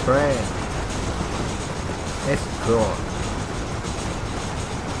start the train. Let's go.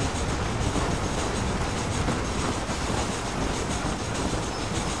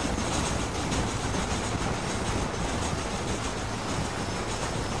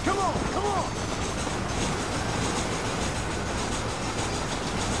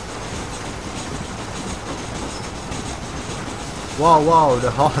 Whoa, whoa,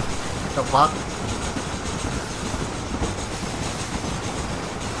 the horse. The fuck?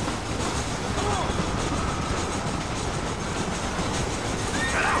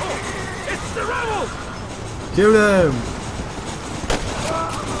 It's the rebels! Kill them!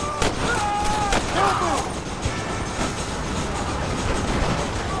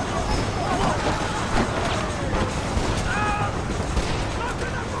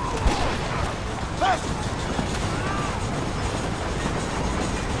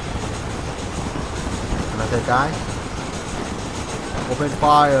 Another guy. Open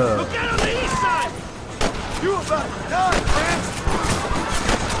fire. Look out on the east side! You about to die, Prince!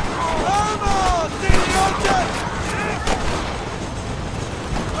 Come on, idiota!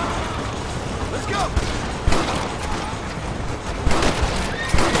 Let's go!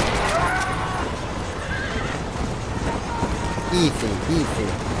 Easy, easy.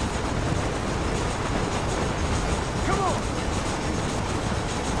 Come on!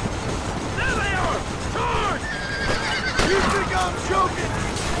 There they are! Charge! You think I'm joking?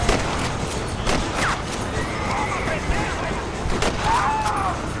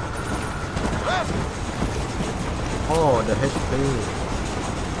 Oh, the HP.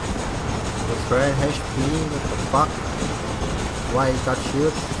 The friend HP, what the fuck? Why it got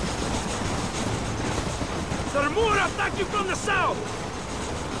shield? There are more attacking from the south!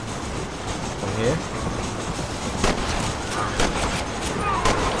 From here?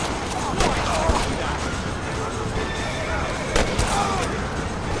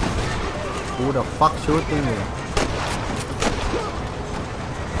 Who the fuck shooting me?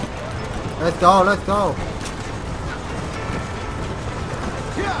 Let's go, let's go!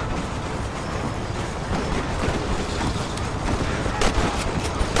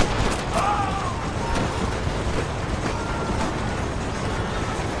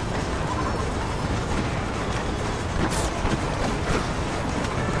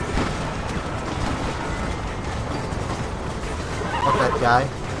 Fuck that guy.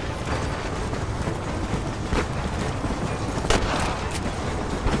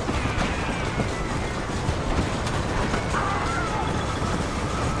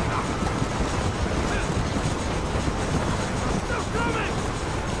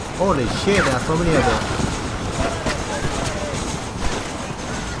 Holy shit, there are so many of them.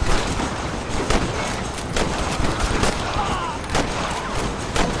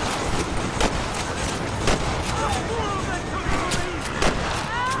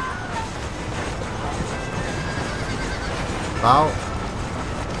 Wow.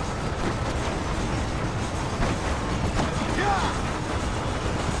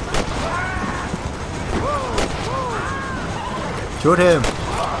 Shoot him.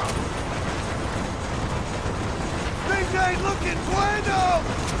 Things ain't looking bueno!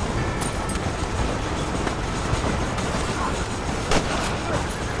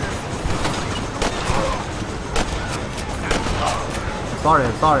 Sorry,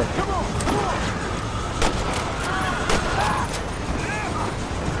 I'm sorry.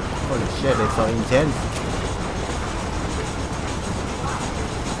 Holy shit, it's so intense.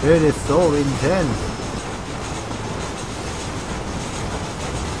 It is so intense.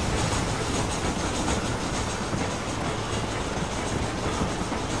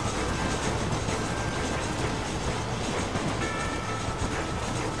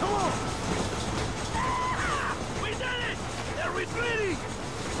 We did it! They're retreating!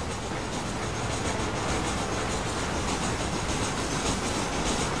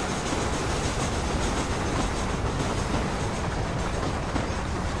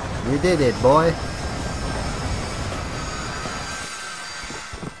 We did it, boy.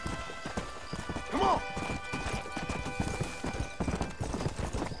 Come on!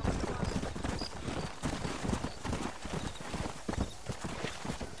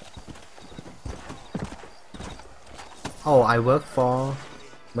 Oh, I work for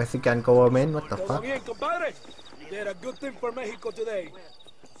Mexican government. What the Todo fuck? bien, compadre? You did a good thing for Mexico today.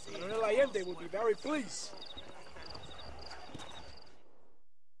 Colonel Allende will be very pleased.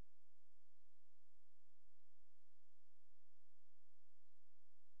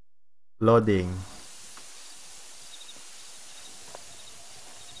 Loading.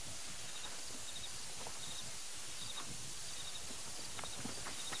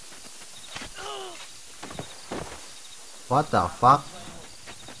 What the fuck?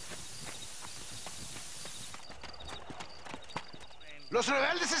 ¡Los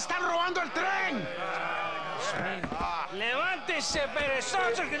rebeldes están robando el tren! Levántese,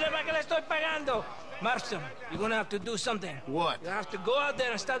 perezoso, que para que le estoy pagando. Marston, you're gonna have to do something. What? You have to go out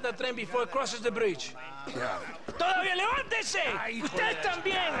there and stop the train before it crosses the bridge. Yeah. ¡Todavía levántese! ¡Usted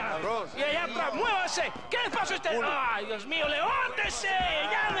también! Y allá atrás, muévase. ¿Qué le pasa a usted? ¡Ay, Dios mío, levántese!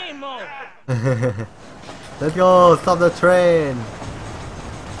 ¡Ya mismo! Let's go, stop the train.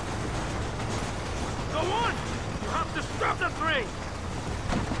 Go on! You have to stop the train!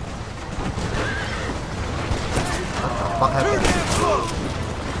 What happened?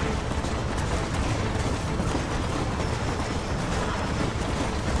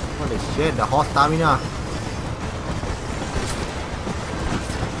 Holy shit, the hot stamina.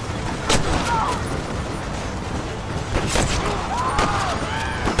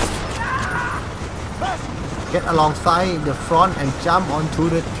 Get alongside the front and jump onto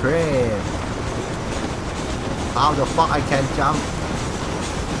the train. How the fuck I can jump?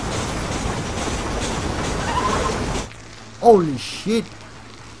 Holy shit!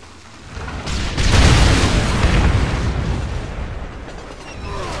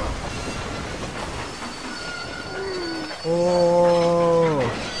 Oh!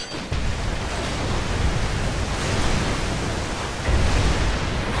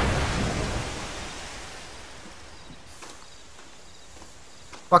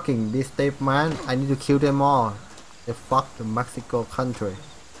 Fucking this tape, man! I need to kill them all. They fuck the Mexico country.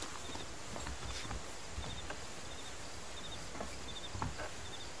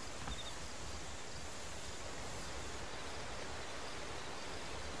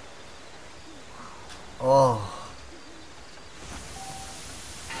 Oh.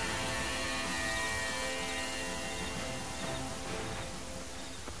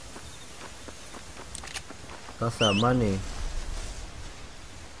 That's our money.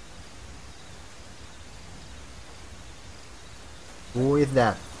 Who is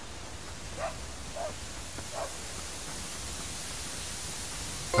that?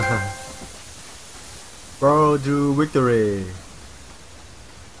 Road to victory.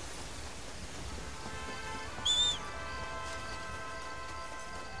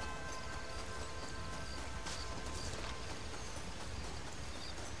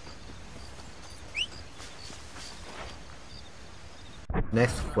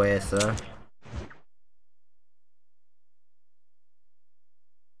 Next quest, sir.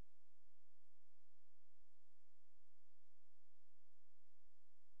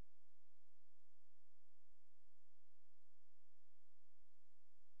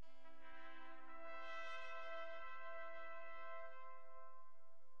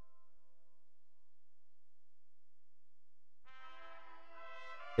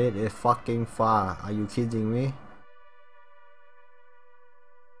 It is fucking far. Are you kidding me?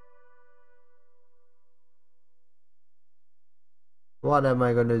 What am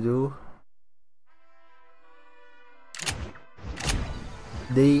I gonna do?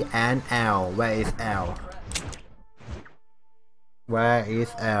 D and L. Where is L? Where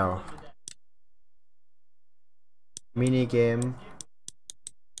is L? Mini game.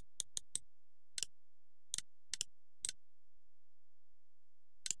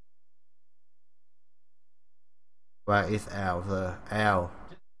 Where is L, sir? L.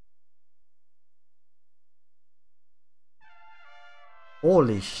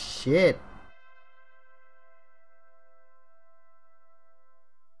 Holy shit.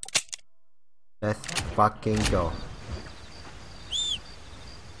 Let's fucking go.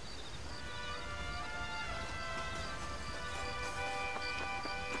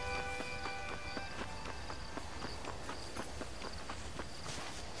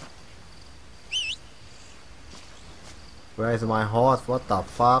 Where is my horse? What the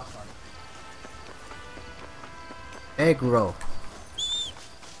fuck? Egg roll.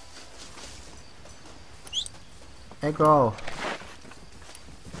 Egg roll.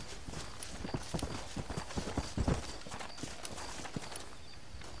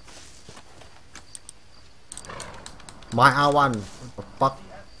 My R1. What the fuck?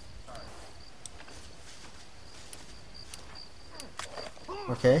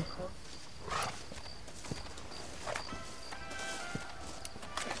 Okay.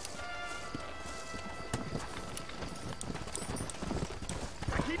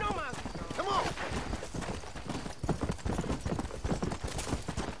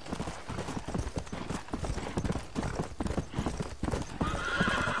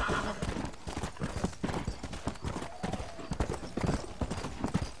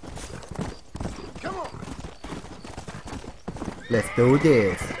 Let's do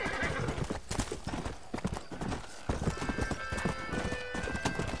this.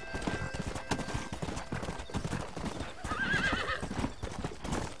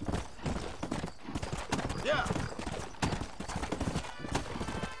 Yeah.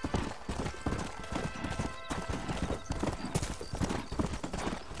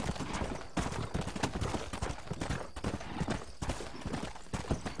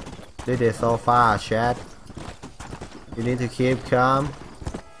 This is so far, Chad. You need to keep calm.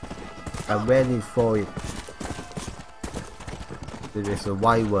 I'm waiting for it. This is a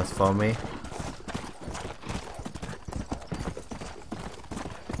white word for me.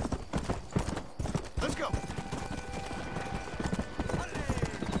 Let's go.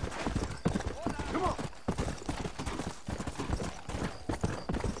 Come on.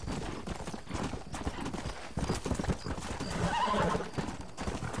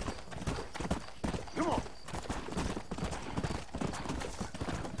 Come on.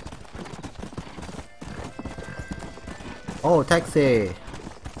 Oh, taxi!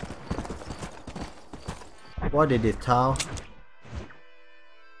 What is this town?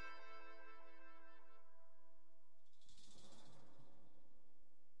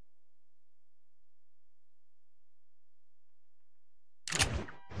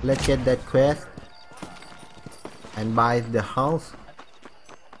 Let's get that quest and buy the house.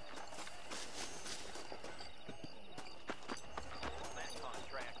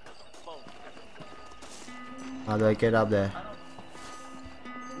 How do I get up there?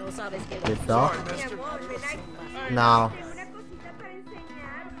 This door? No.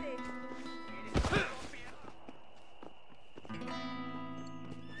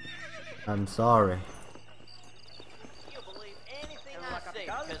 I'm sorry.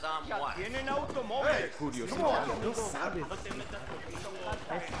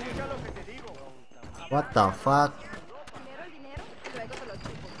 What the fuck?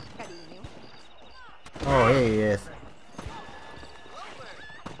 Oh, here he is.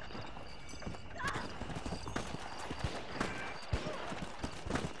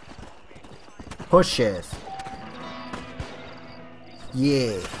 Pushes.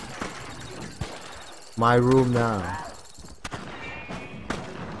 Yeah. My room now.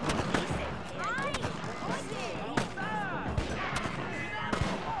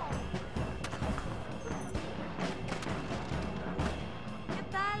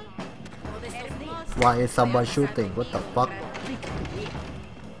 Why is someone shooting? What the fuck?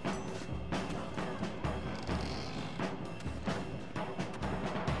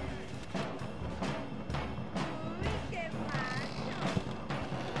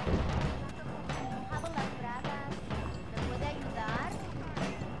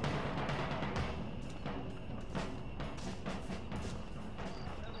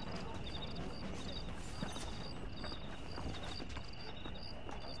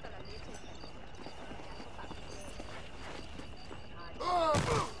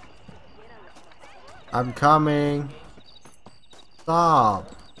 I'm coming. Stop.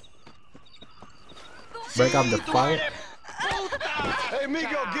 Break up the fight. Hey,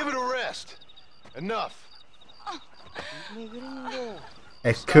 Migo, give it a rest. Enough.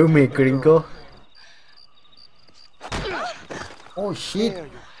 Excuse me, gringo. Oh shit. Hey, are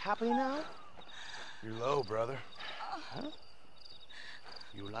you happy now? You're low, brother. Huh?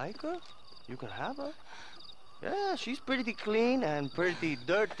 You like her? You can have her. Yeah, she's pretty clean and pretty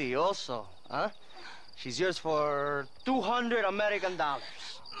dirty also, huh? She's yours for 200 American dollars.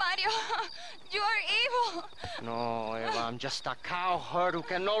 Mario, you are evil. No, Eva, I'm just a cowherd who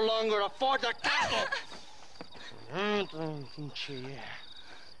can no longer afford the cattle.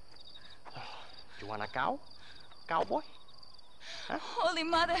 You want a cow? Cowboy? Huh? Holy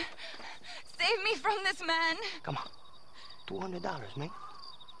Mother, save me from this man. Come on. $200, man.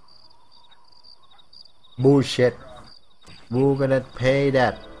 Bullshit. Who gonna pay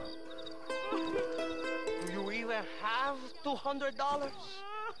that? Do you even have $200?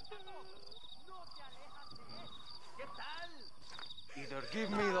 Either give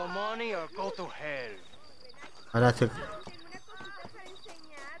me the money or go to hell. And I took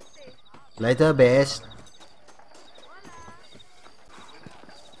later, bitch.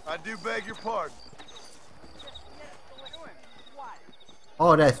 I do beg your pardon.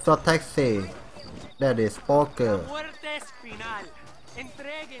 Oh, that's not taxi. That is poker.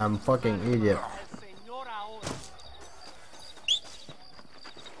 I'm fucking idiot.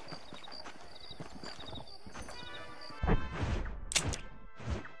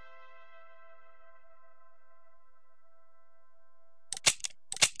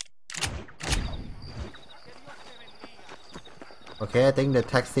 Okay, I think the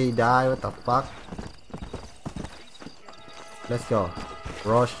taxi died. What the fuck? Let's go.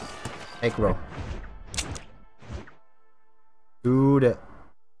 Rush. Egg roll. Dude.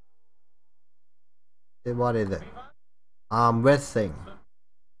 What is it? Arm wrestling.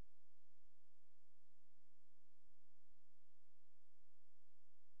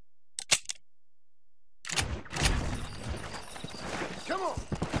 Come on.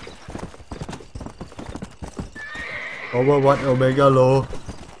 Over what Omega low.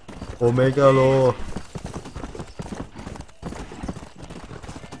 Omega Low.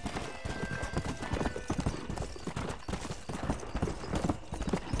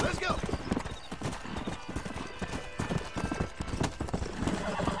 Let's go.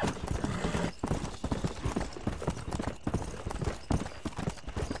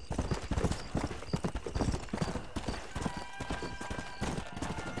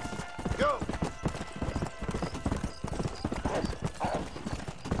 Go.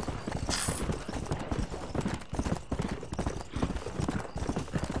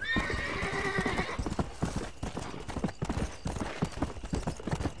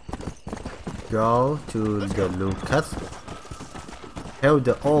 Go to the Lucas. Help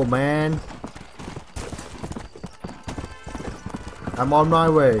the old man. I'm on my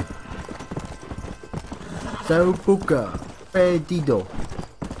way. Saupuka Pedido.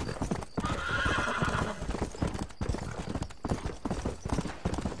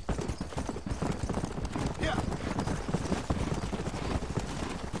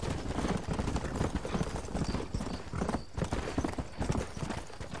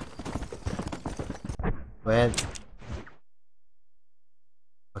 When?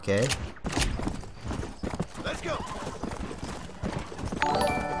 Okay. Let's go.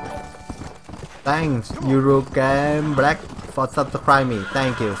 Thanks, Eurogame Black, for subscribe me.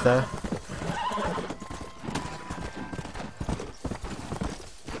 Thank you, sir.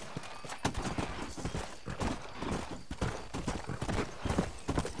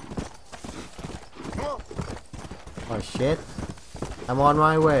 Oh shit. I'm on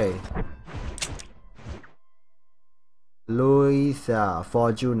my way. Luisa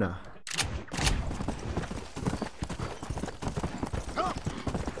Fortuna.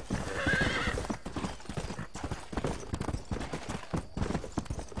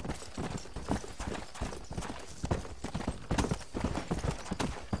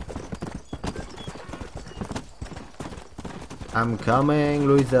 I'm coming,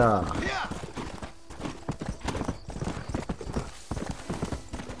 Luisa.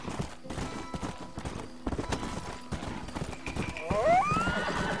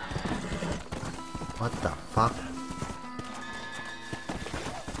 What the fuck?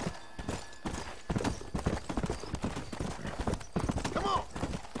 Come on.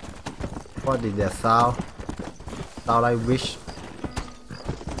 What did that sound? Sound like wish.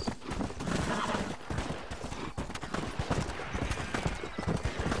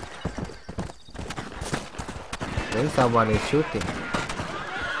 I think someone is shooting.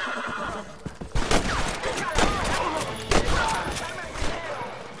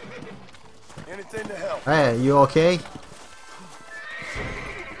 Anything to help. Hey, you okay?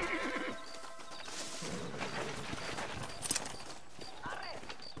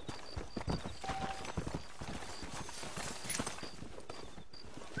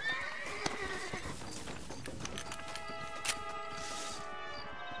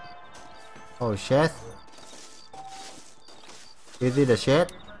 Oh shit. Is it a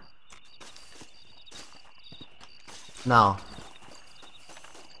shed? No.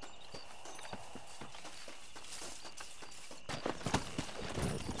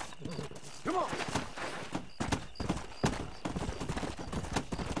 Come on.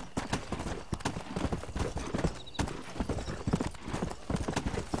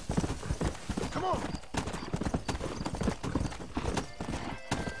 Come on.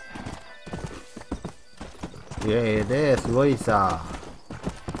 Yeah, it is, Luisa.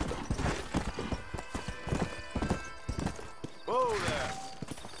 Whoa there.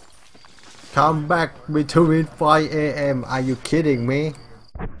 Come back between 5 AM. Are you kidding me?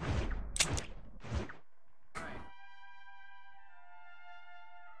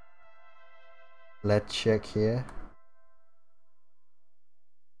 Let's check here.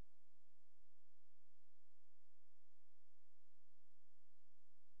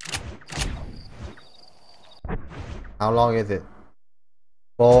 How long is it?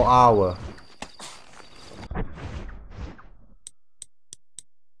 4 hours.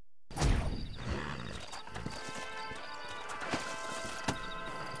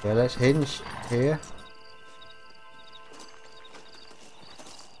 Okay, let's hinge here.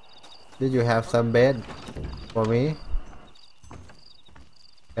 Did you have some bed for me?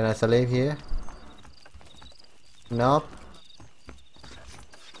 Can I sleep here? Nope.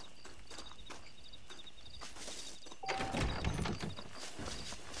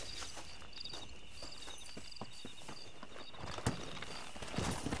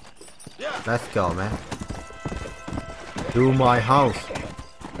 Let's go, man. To my house.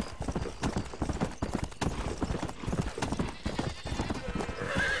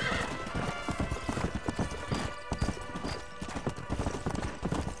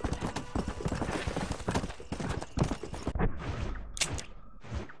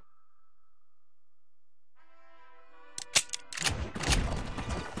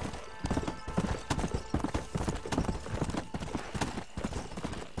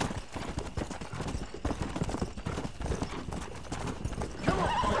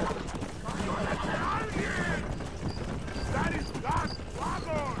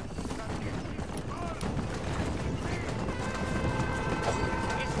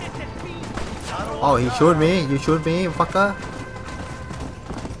 Oh, he shoot me. You shoot me, fucker.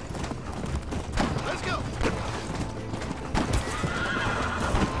 Let's go.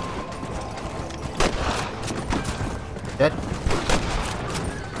 Dead.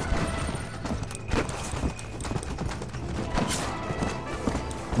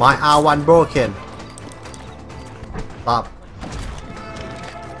 My R1 broken. Stop.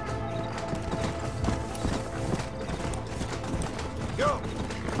 Go.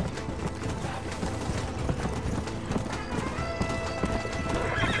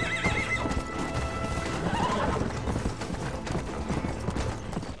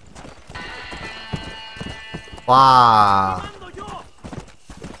 Wow.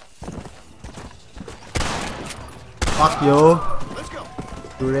 Fuck you. Let's go.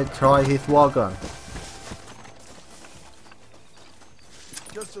 You destroy his wagon.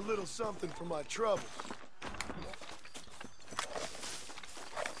 Just a little something for my trouble.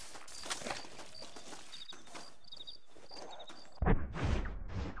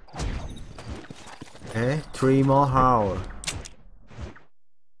 Okay, 3 more hours.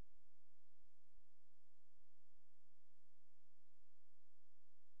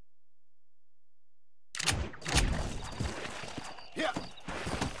 Yeah.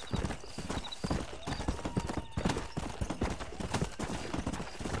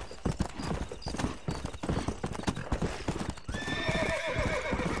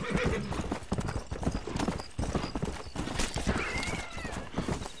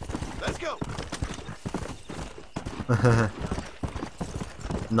 Let's go.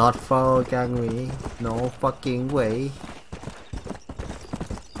 Not for me. No fucking way.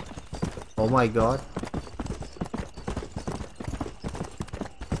 Oh my god.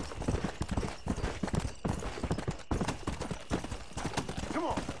 Come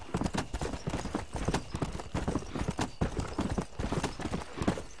on.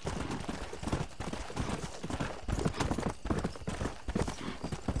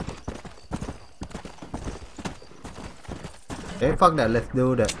 Okay, fuck that. Let's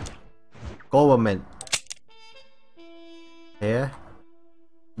do that. Government. Here.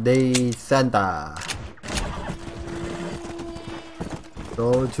 The center.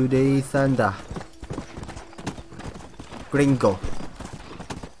 Go to the center. Gringo.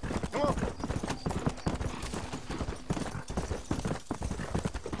 Come on.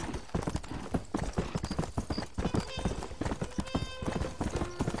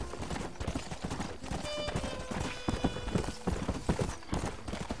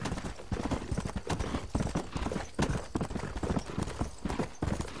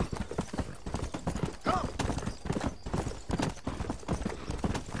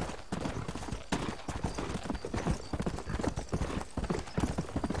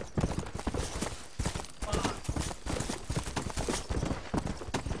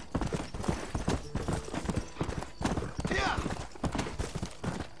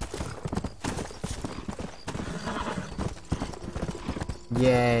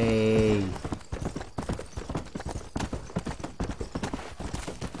 Yay.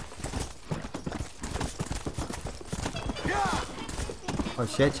 Oh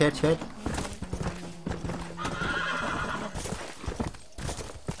shit, shit, shit.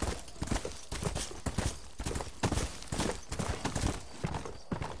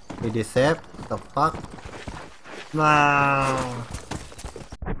 We disable the fuck? No.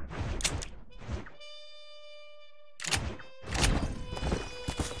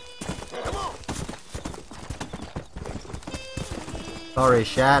 Sorry,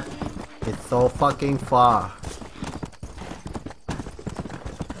 chat. It's so fucking far.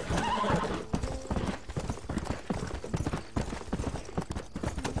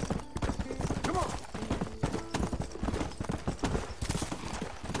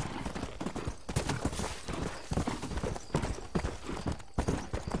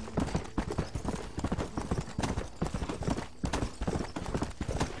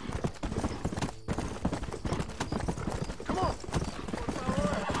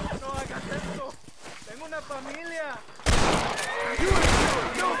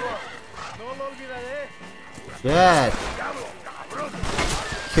 Yes.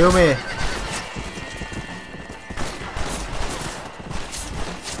 Kill me.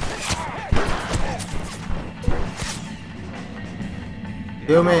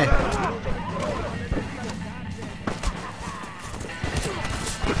 Kill me.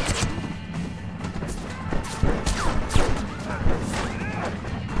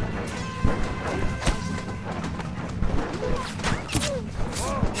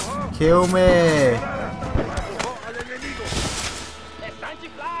 Kill me.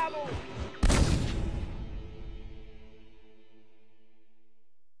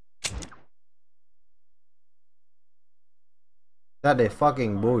 That is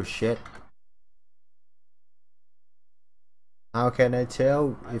fucking bullshit. How can I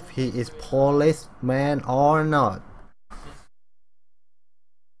tell if he is policeman or not?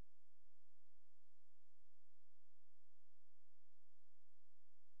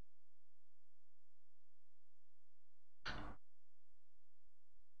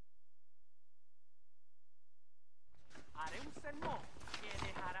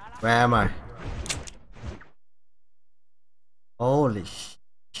 Where am I? Holy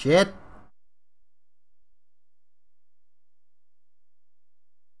shit!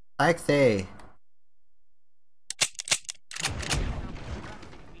 Taxi!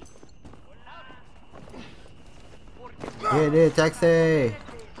 Yeah, taxi!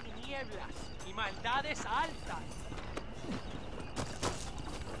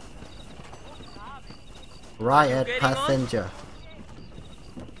 Right at passenger.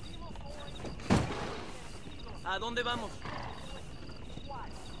 ¿A dónde vamos?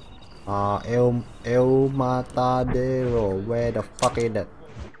 El Matadero. Where the fuck is that?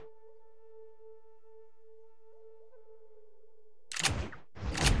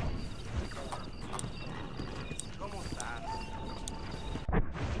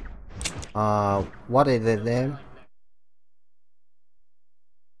 What is the name?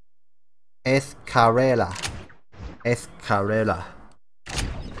 Escarela. Escarela.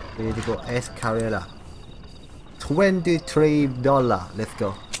 We need to go Escarela. $23. Let's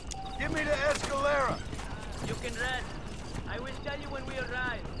go. Give me the Escalera. You can run. I will tell you when we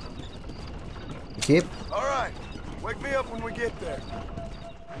arrive. Keep. All right. Wake me up when we get there.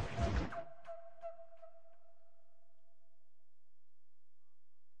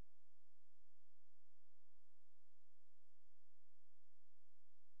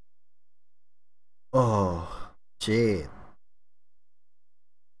 Oh, shit.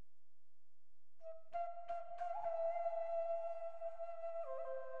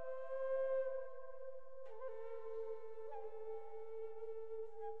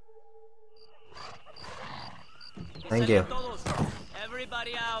 Thank you.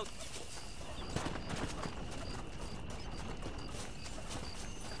 Everybody out.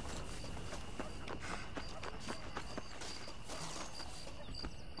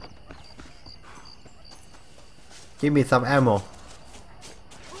 Give me some ammo.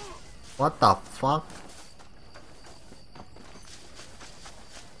 What the fuck?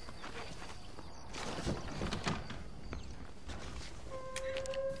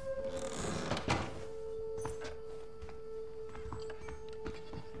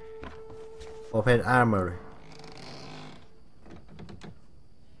 Open armory.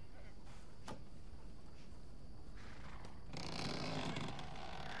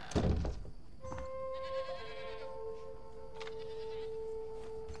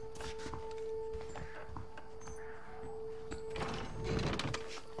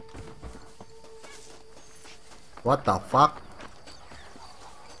 What the fuck?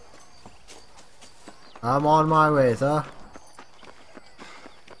 I'm on my way, sir.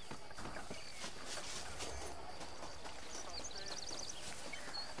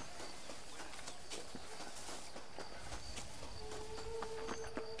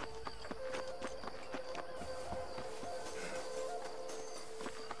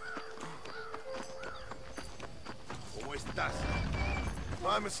 ¿Cómo estás?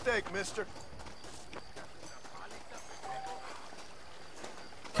 My mistake, mister.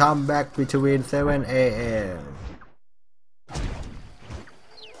 Come back between 7 a.m.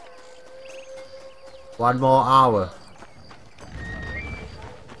 One more hour.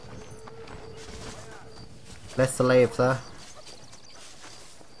 Let's sleep, sir.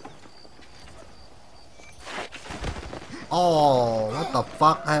 Oh, what the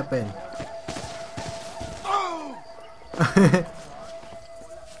fuck happened?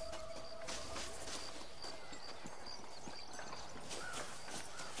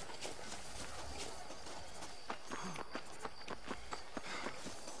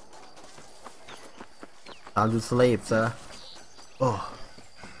 Time to sleep, sir. Oh.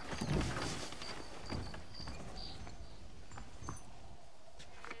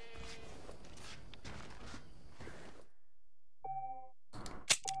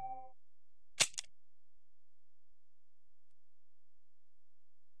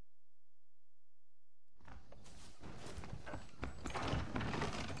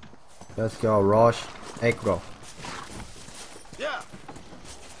 Let's go, Roche. Agro. Yeah.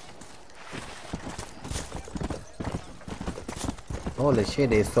 Holy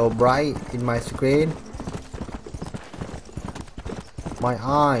shit, it's so bright in my screen. My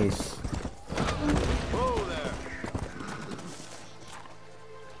eyes.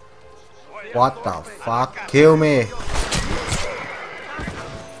 What the fuck? Kill me.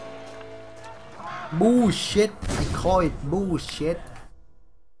 Bullshit. I call it bullshit.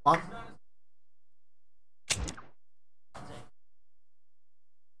 Fuck.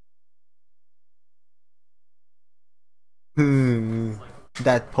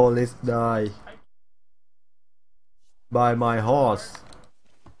 That police died by my horse.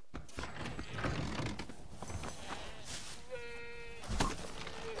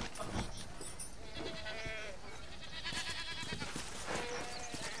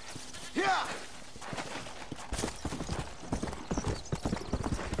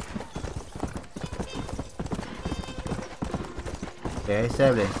 Okay,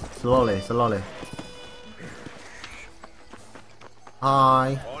 save this. Slowly, slowly.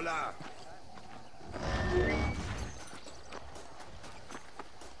 Hi. Hola.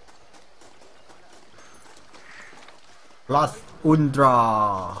 Plus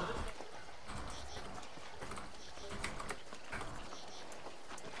Undra.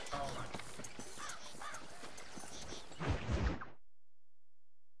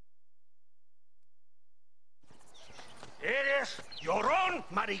 Eres llorón,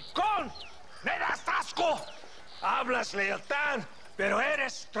 maricón. Me das asco. Hablas lealtad, pero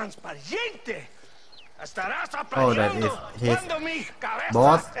eres transparente. Estarás apreciando cuando mi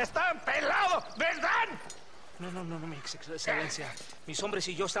cabeza está pelado, ¿verdad? No, mi excelencia. Mis hombres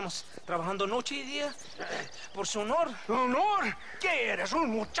y yo estamos trabajando noche y día por su honor. ¿Honor? ¿Qué eres, un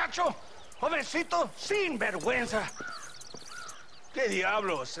muchacho? Jovencito sin vergüenza. ¿Qué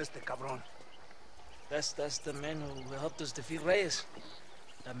diablos es este cabrón? That's the man who helped us defeat Reyes.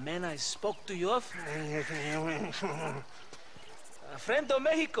 The man I spoke to you of. A friend of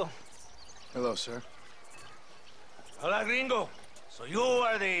Mexico. Hello, sir. Hola, gringo. So you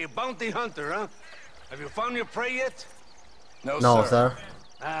are the bounty hunter, huh? Have you found your prey yet? No, sir.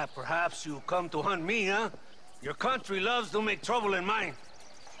 Ah, perhaps you come to hunt me, huh? Your country loves to make trouble in mine.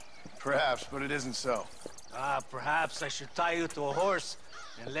 Perhaps, but it isn't so. Ah, perhaps I should tie you to a horse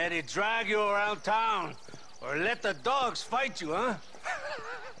and let it drag you around town. Or let the dogs fight you, huh?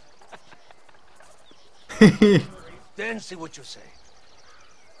 Then see what you say.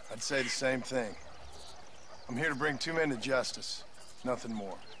 I'd say the same thing. I'm here to bring two men to justice. Nothing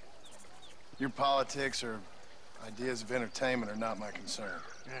more. Your politics or ideas of entertainment are not my concern.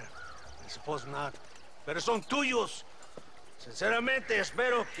 Yeah, I suppose not. Pero son tuyos. Sinceramente,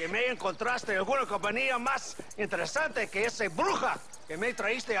 espero que me encontraste alguna compañía más interesante que esa bruja que me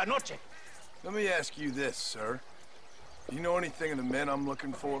traíste anoche. Let me ask you this, sir. Do you know anything of the men I'm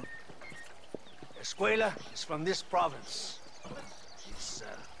looking for? Escuela is from this province. His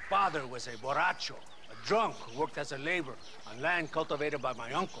father was a borracho, a drunk who worked as a laborer on land cultivated by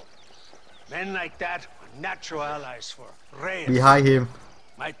my uncle. Men like that are natural allies for Reyes. Behind him.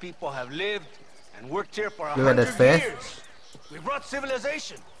 My people have lived and worked here for 100 Look at that face. years. We brought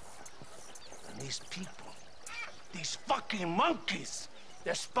civilization. And these people, these fucking monkeys,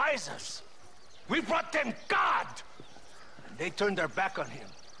 despise us. We brought them God. And they turned their back on him.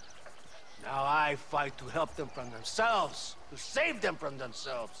 Now I fight to help them from themselves, to save them from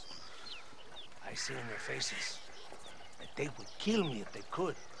themselves. I see in their faces that they would kill me if they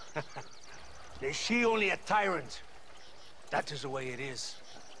could. They see only a tyrant. That is the way it is.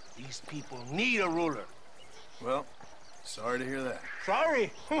 These people need a ruler. Well, sorry to hear that.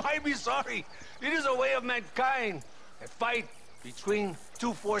 Sorry? Why be sorry? It is a way of mankind. A fight between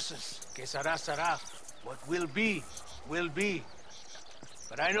two forces. Que será, será. What will be, will be.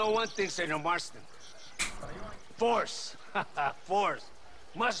 But I know one thing, Senor Marston. Force, force,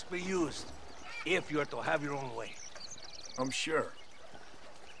 must be used if you're to have your own way. I'm sure.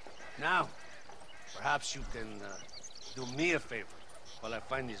 Now, perhaps you can do me a favor while I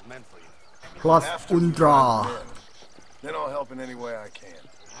find these men for you. Plus Undra. Then I'll help in any way I can.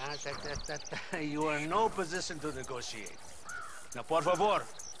 You are in no position to negotiate. Now, por favor,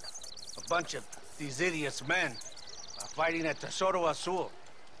 a bunch of these idiots men are fighting at Tesoro Azul.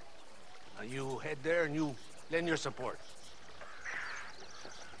 Now you head there and you lend your support.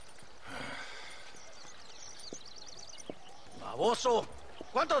 Baboso,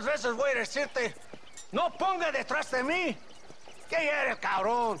 ¿cuántas veces voy a decirte? No ponga detrás de mí. ¿Qué eres,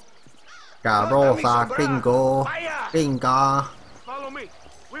 cabrón? Cabrosa, gringo, gringa. Follow me.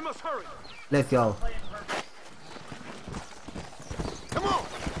 We must hurry. Let's go. Come on.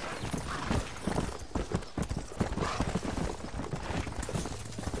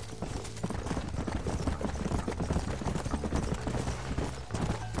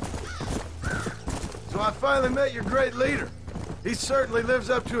 So I finally met your great leader. He certainly lives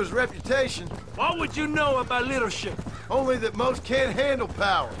up to his reputation. What would you know about leadership? Only that most can't handle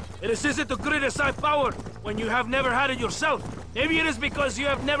power. It is easy to criticize power when you have never had it yourself. Maybe it is because you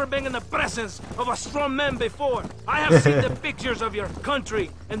have never been in the presence of a strong man before. I have seen the pictures of your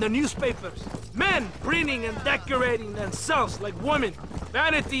country in the newspapers. Men printing and decorating themselves like women.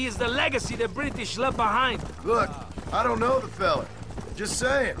 Vanity is the legacy the British left behind. Look, I don't know the fella. Just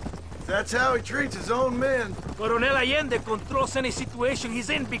saying. If that's how he treats his own men. Coronel Allende controls any situation he's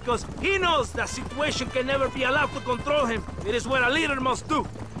in because he knows that situation can never be allowed to control him. It is what a leader must do.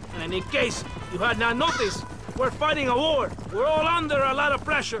 And in case you had not noticed, we're fighting a war. We're all under a lot of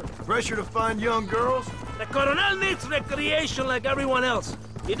pressure. Pressure to find young girls? The Coronel needs recreation like everyone else.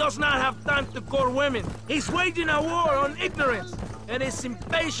 He does not have time to court women. He's waging a war on ignorance and is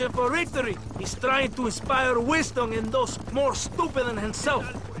impatient for victory. He's trying to inspire wisdom in those more stupid than himself.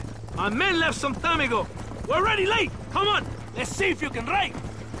 My men left some time ago. We're already late. Come on, let's see if you can ride.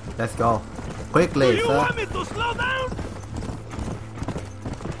 Let's go. Quickly, Do you sir. want me to slow down?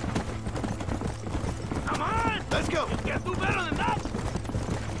 Come on! Let's go! You can do better than that!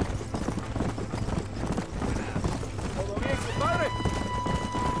 Todo bien, compadre.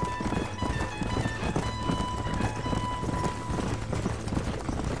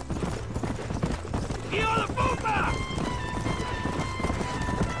 Hijo de puta!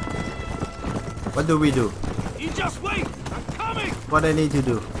 What do we do? You just wait! I'm coming! What I need to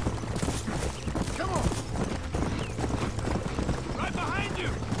do? Come on! Right behind you!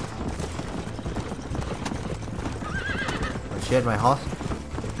 Oh, shit, my horse.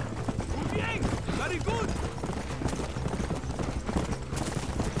 Muy bien! Very good!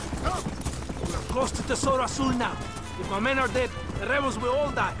 Come! We're close to Tesoro Azul now. If my men are dead, the rebels will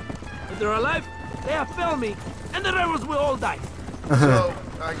all die. If they're alive, they have failed me, and the rebels will all die. So,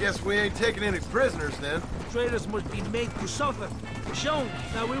 I guess we ain't taking any prisoners then. Traitors must be made to suffer. Shown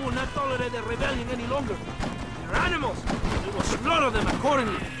that we will not tolerate the rebellion any longer. They're animals. We will slaughter them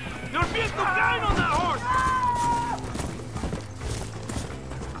accordingly. You're being too kind on that horse!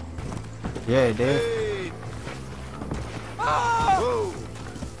 Yeah, it is. Hey. ¡Ah! Whoa.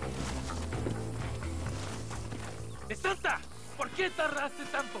 ¡De Santa! ¿Por qué tardaste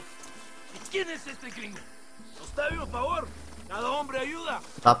tanto? ¿Y quién es este gringo? Octavio, por favor. Cada hombre ayuda.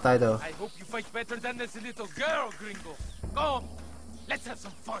 Subtitle. I hope you fight better than this little girl, gringo. Come, let's have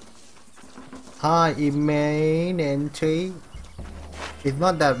some fun. Hi, main entry. It's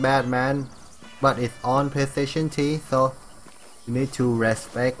not that bad, man. But it's on PlayStation T, so you need to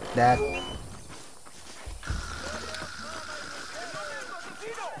respect that.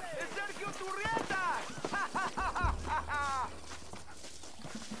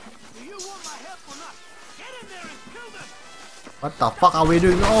 What the fuck are we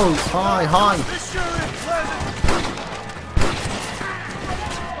doing? Oh, hi, hi. This sure is pleasant.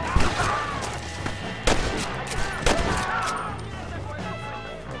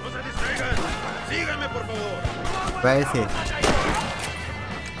 Where is he?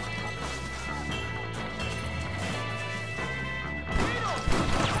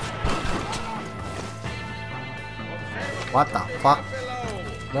 What the fuck?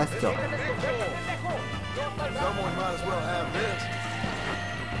 Let's go. Someone might as well have this.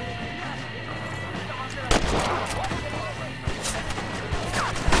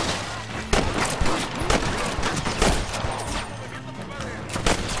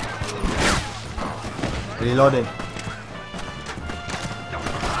 Reloading.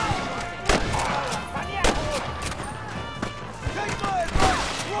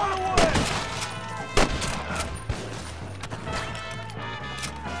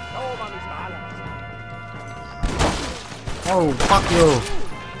 Oh, fuck you.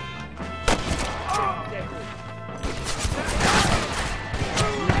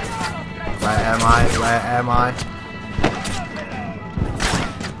 Where am I? Where am I?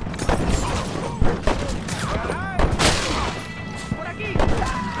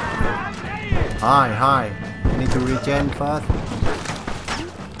 Hi, hi. I need to regen first.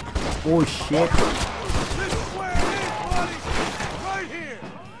 Oh shit.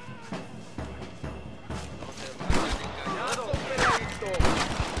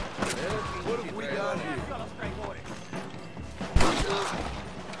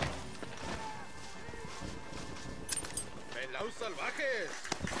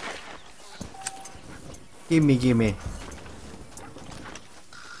 Gimme, gimme.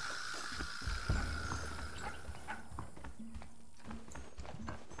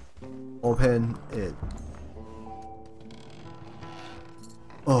 Open it.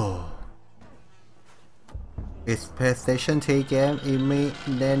 Oh. It's PlayStation 3 game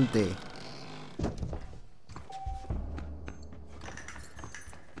immediately.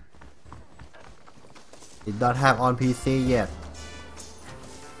 It don't have on PC yet.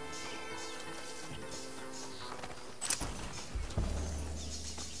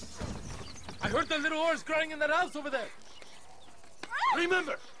 heard the little oars crying in that house over there.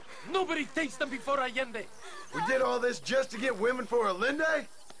 Remember, nobody takes them before Allende. We did all this just to get women for Allende?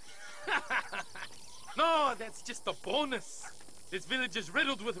 No, that's just a bonus. This village is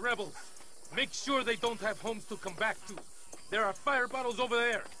riddled with rebels. Make sure they don't have homes to come back to. There are fire bottles over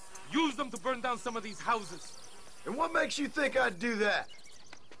there. Use them to burn down some of these houses. And what makes you think I'd do that?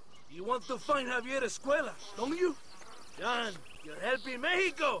 You want to find Javier Escuela, don't you? John, you're helping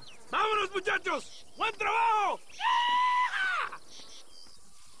Mexico. ¡Vámonos, muchachos! ¡Buen trabajo!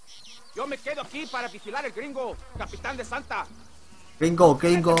 Yo me quedo aquí para vigilar el gringo, capitán de Santa. Gringo,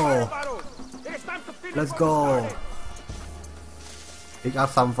 gringo. Let's go. Pick up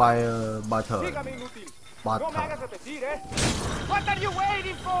some fire butter. Dígame, inútil. Butter. No me hagas repetir, ¿eh? What are you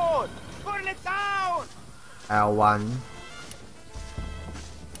waiting for? Burn it down! L1.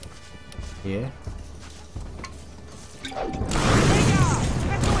 Here.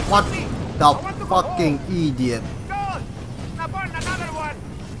 What the fucking idiot? Good! Now burn another one!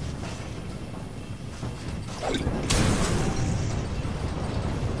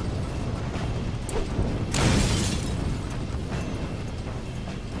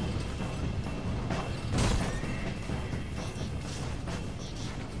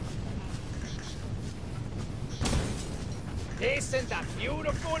 Isn't that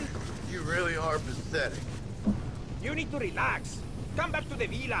beautiful? You really are pathetic. You need to relax. Come back to the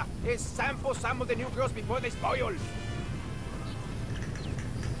villa and sample some of the new girls before they spoil.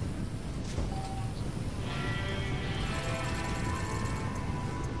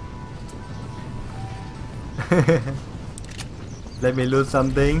 Let me lose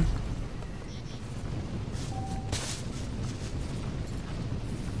something.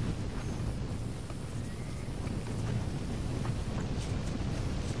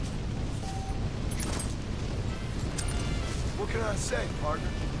 What can I say, partner?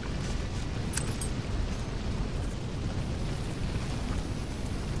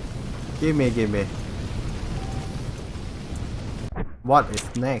 Give me. What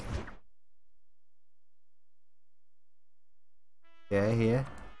is next? Yeah, here.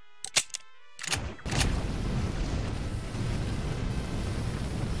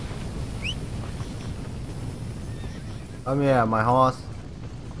 Come here, my horse.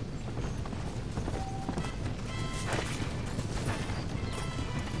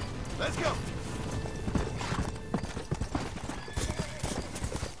 Let's go.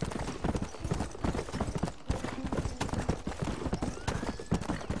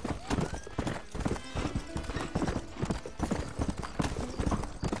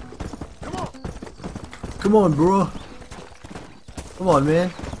 Come on, bro. Come on,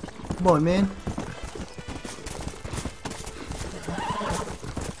 man. Come on, man.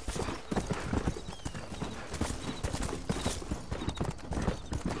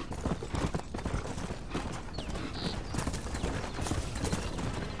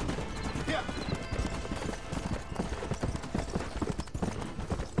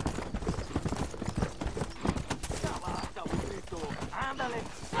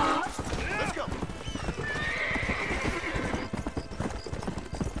 Let's go.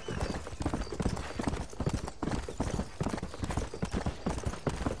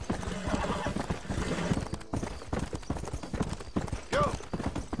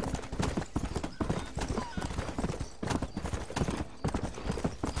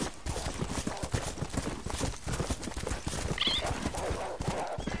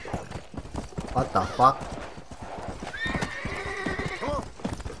 What the fuck?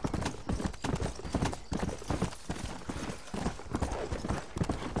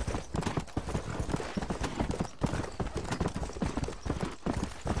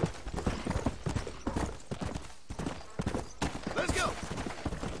 Let's go.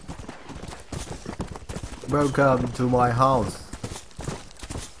 Welcome to my house.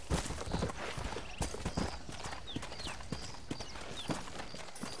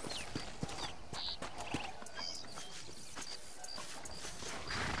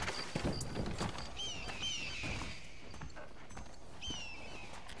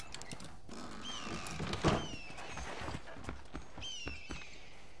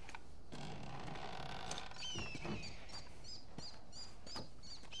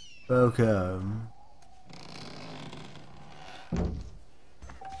 Welcome.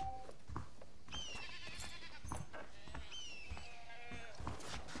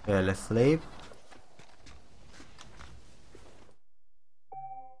 Okay, let's sleep.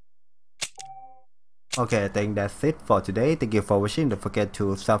 Okay, I think that's it for today. Thank you for watching. Don't forget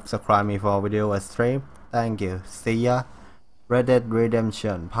to subscribe me for video and stream. Thank you. See ya. Red Dead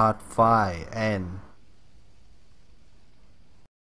Redemption Part 5 and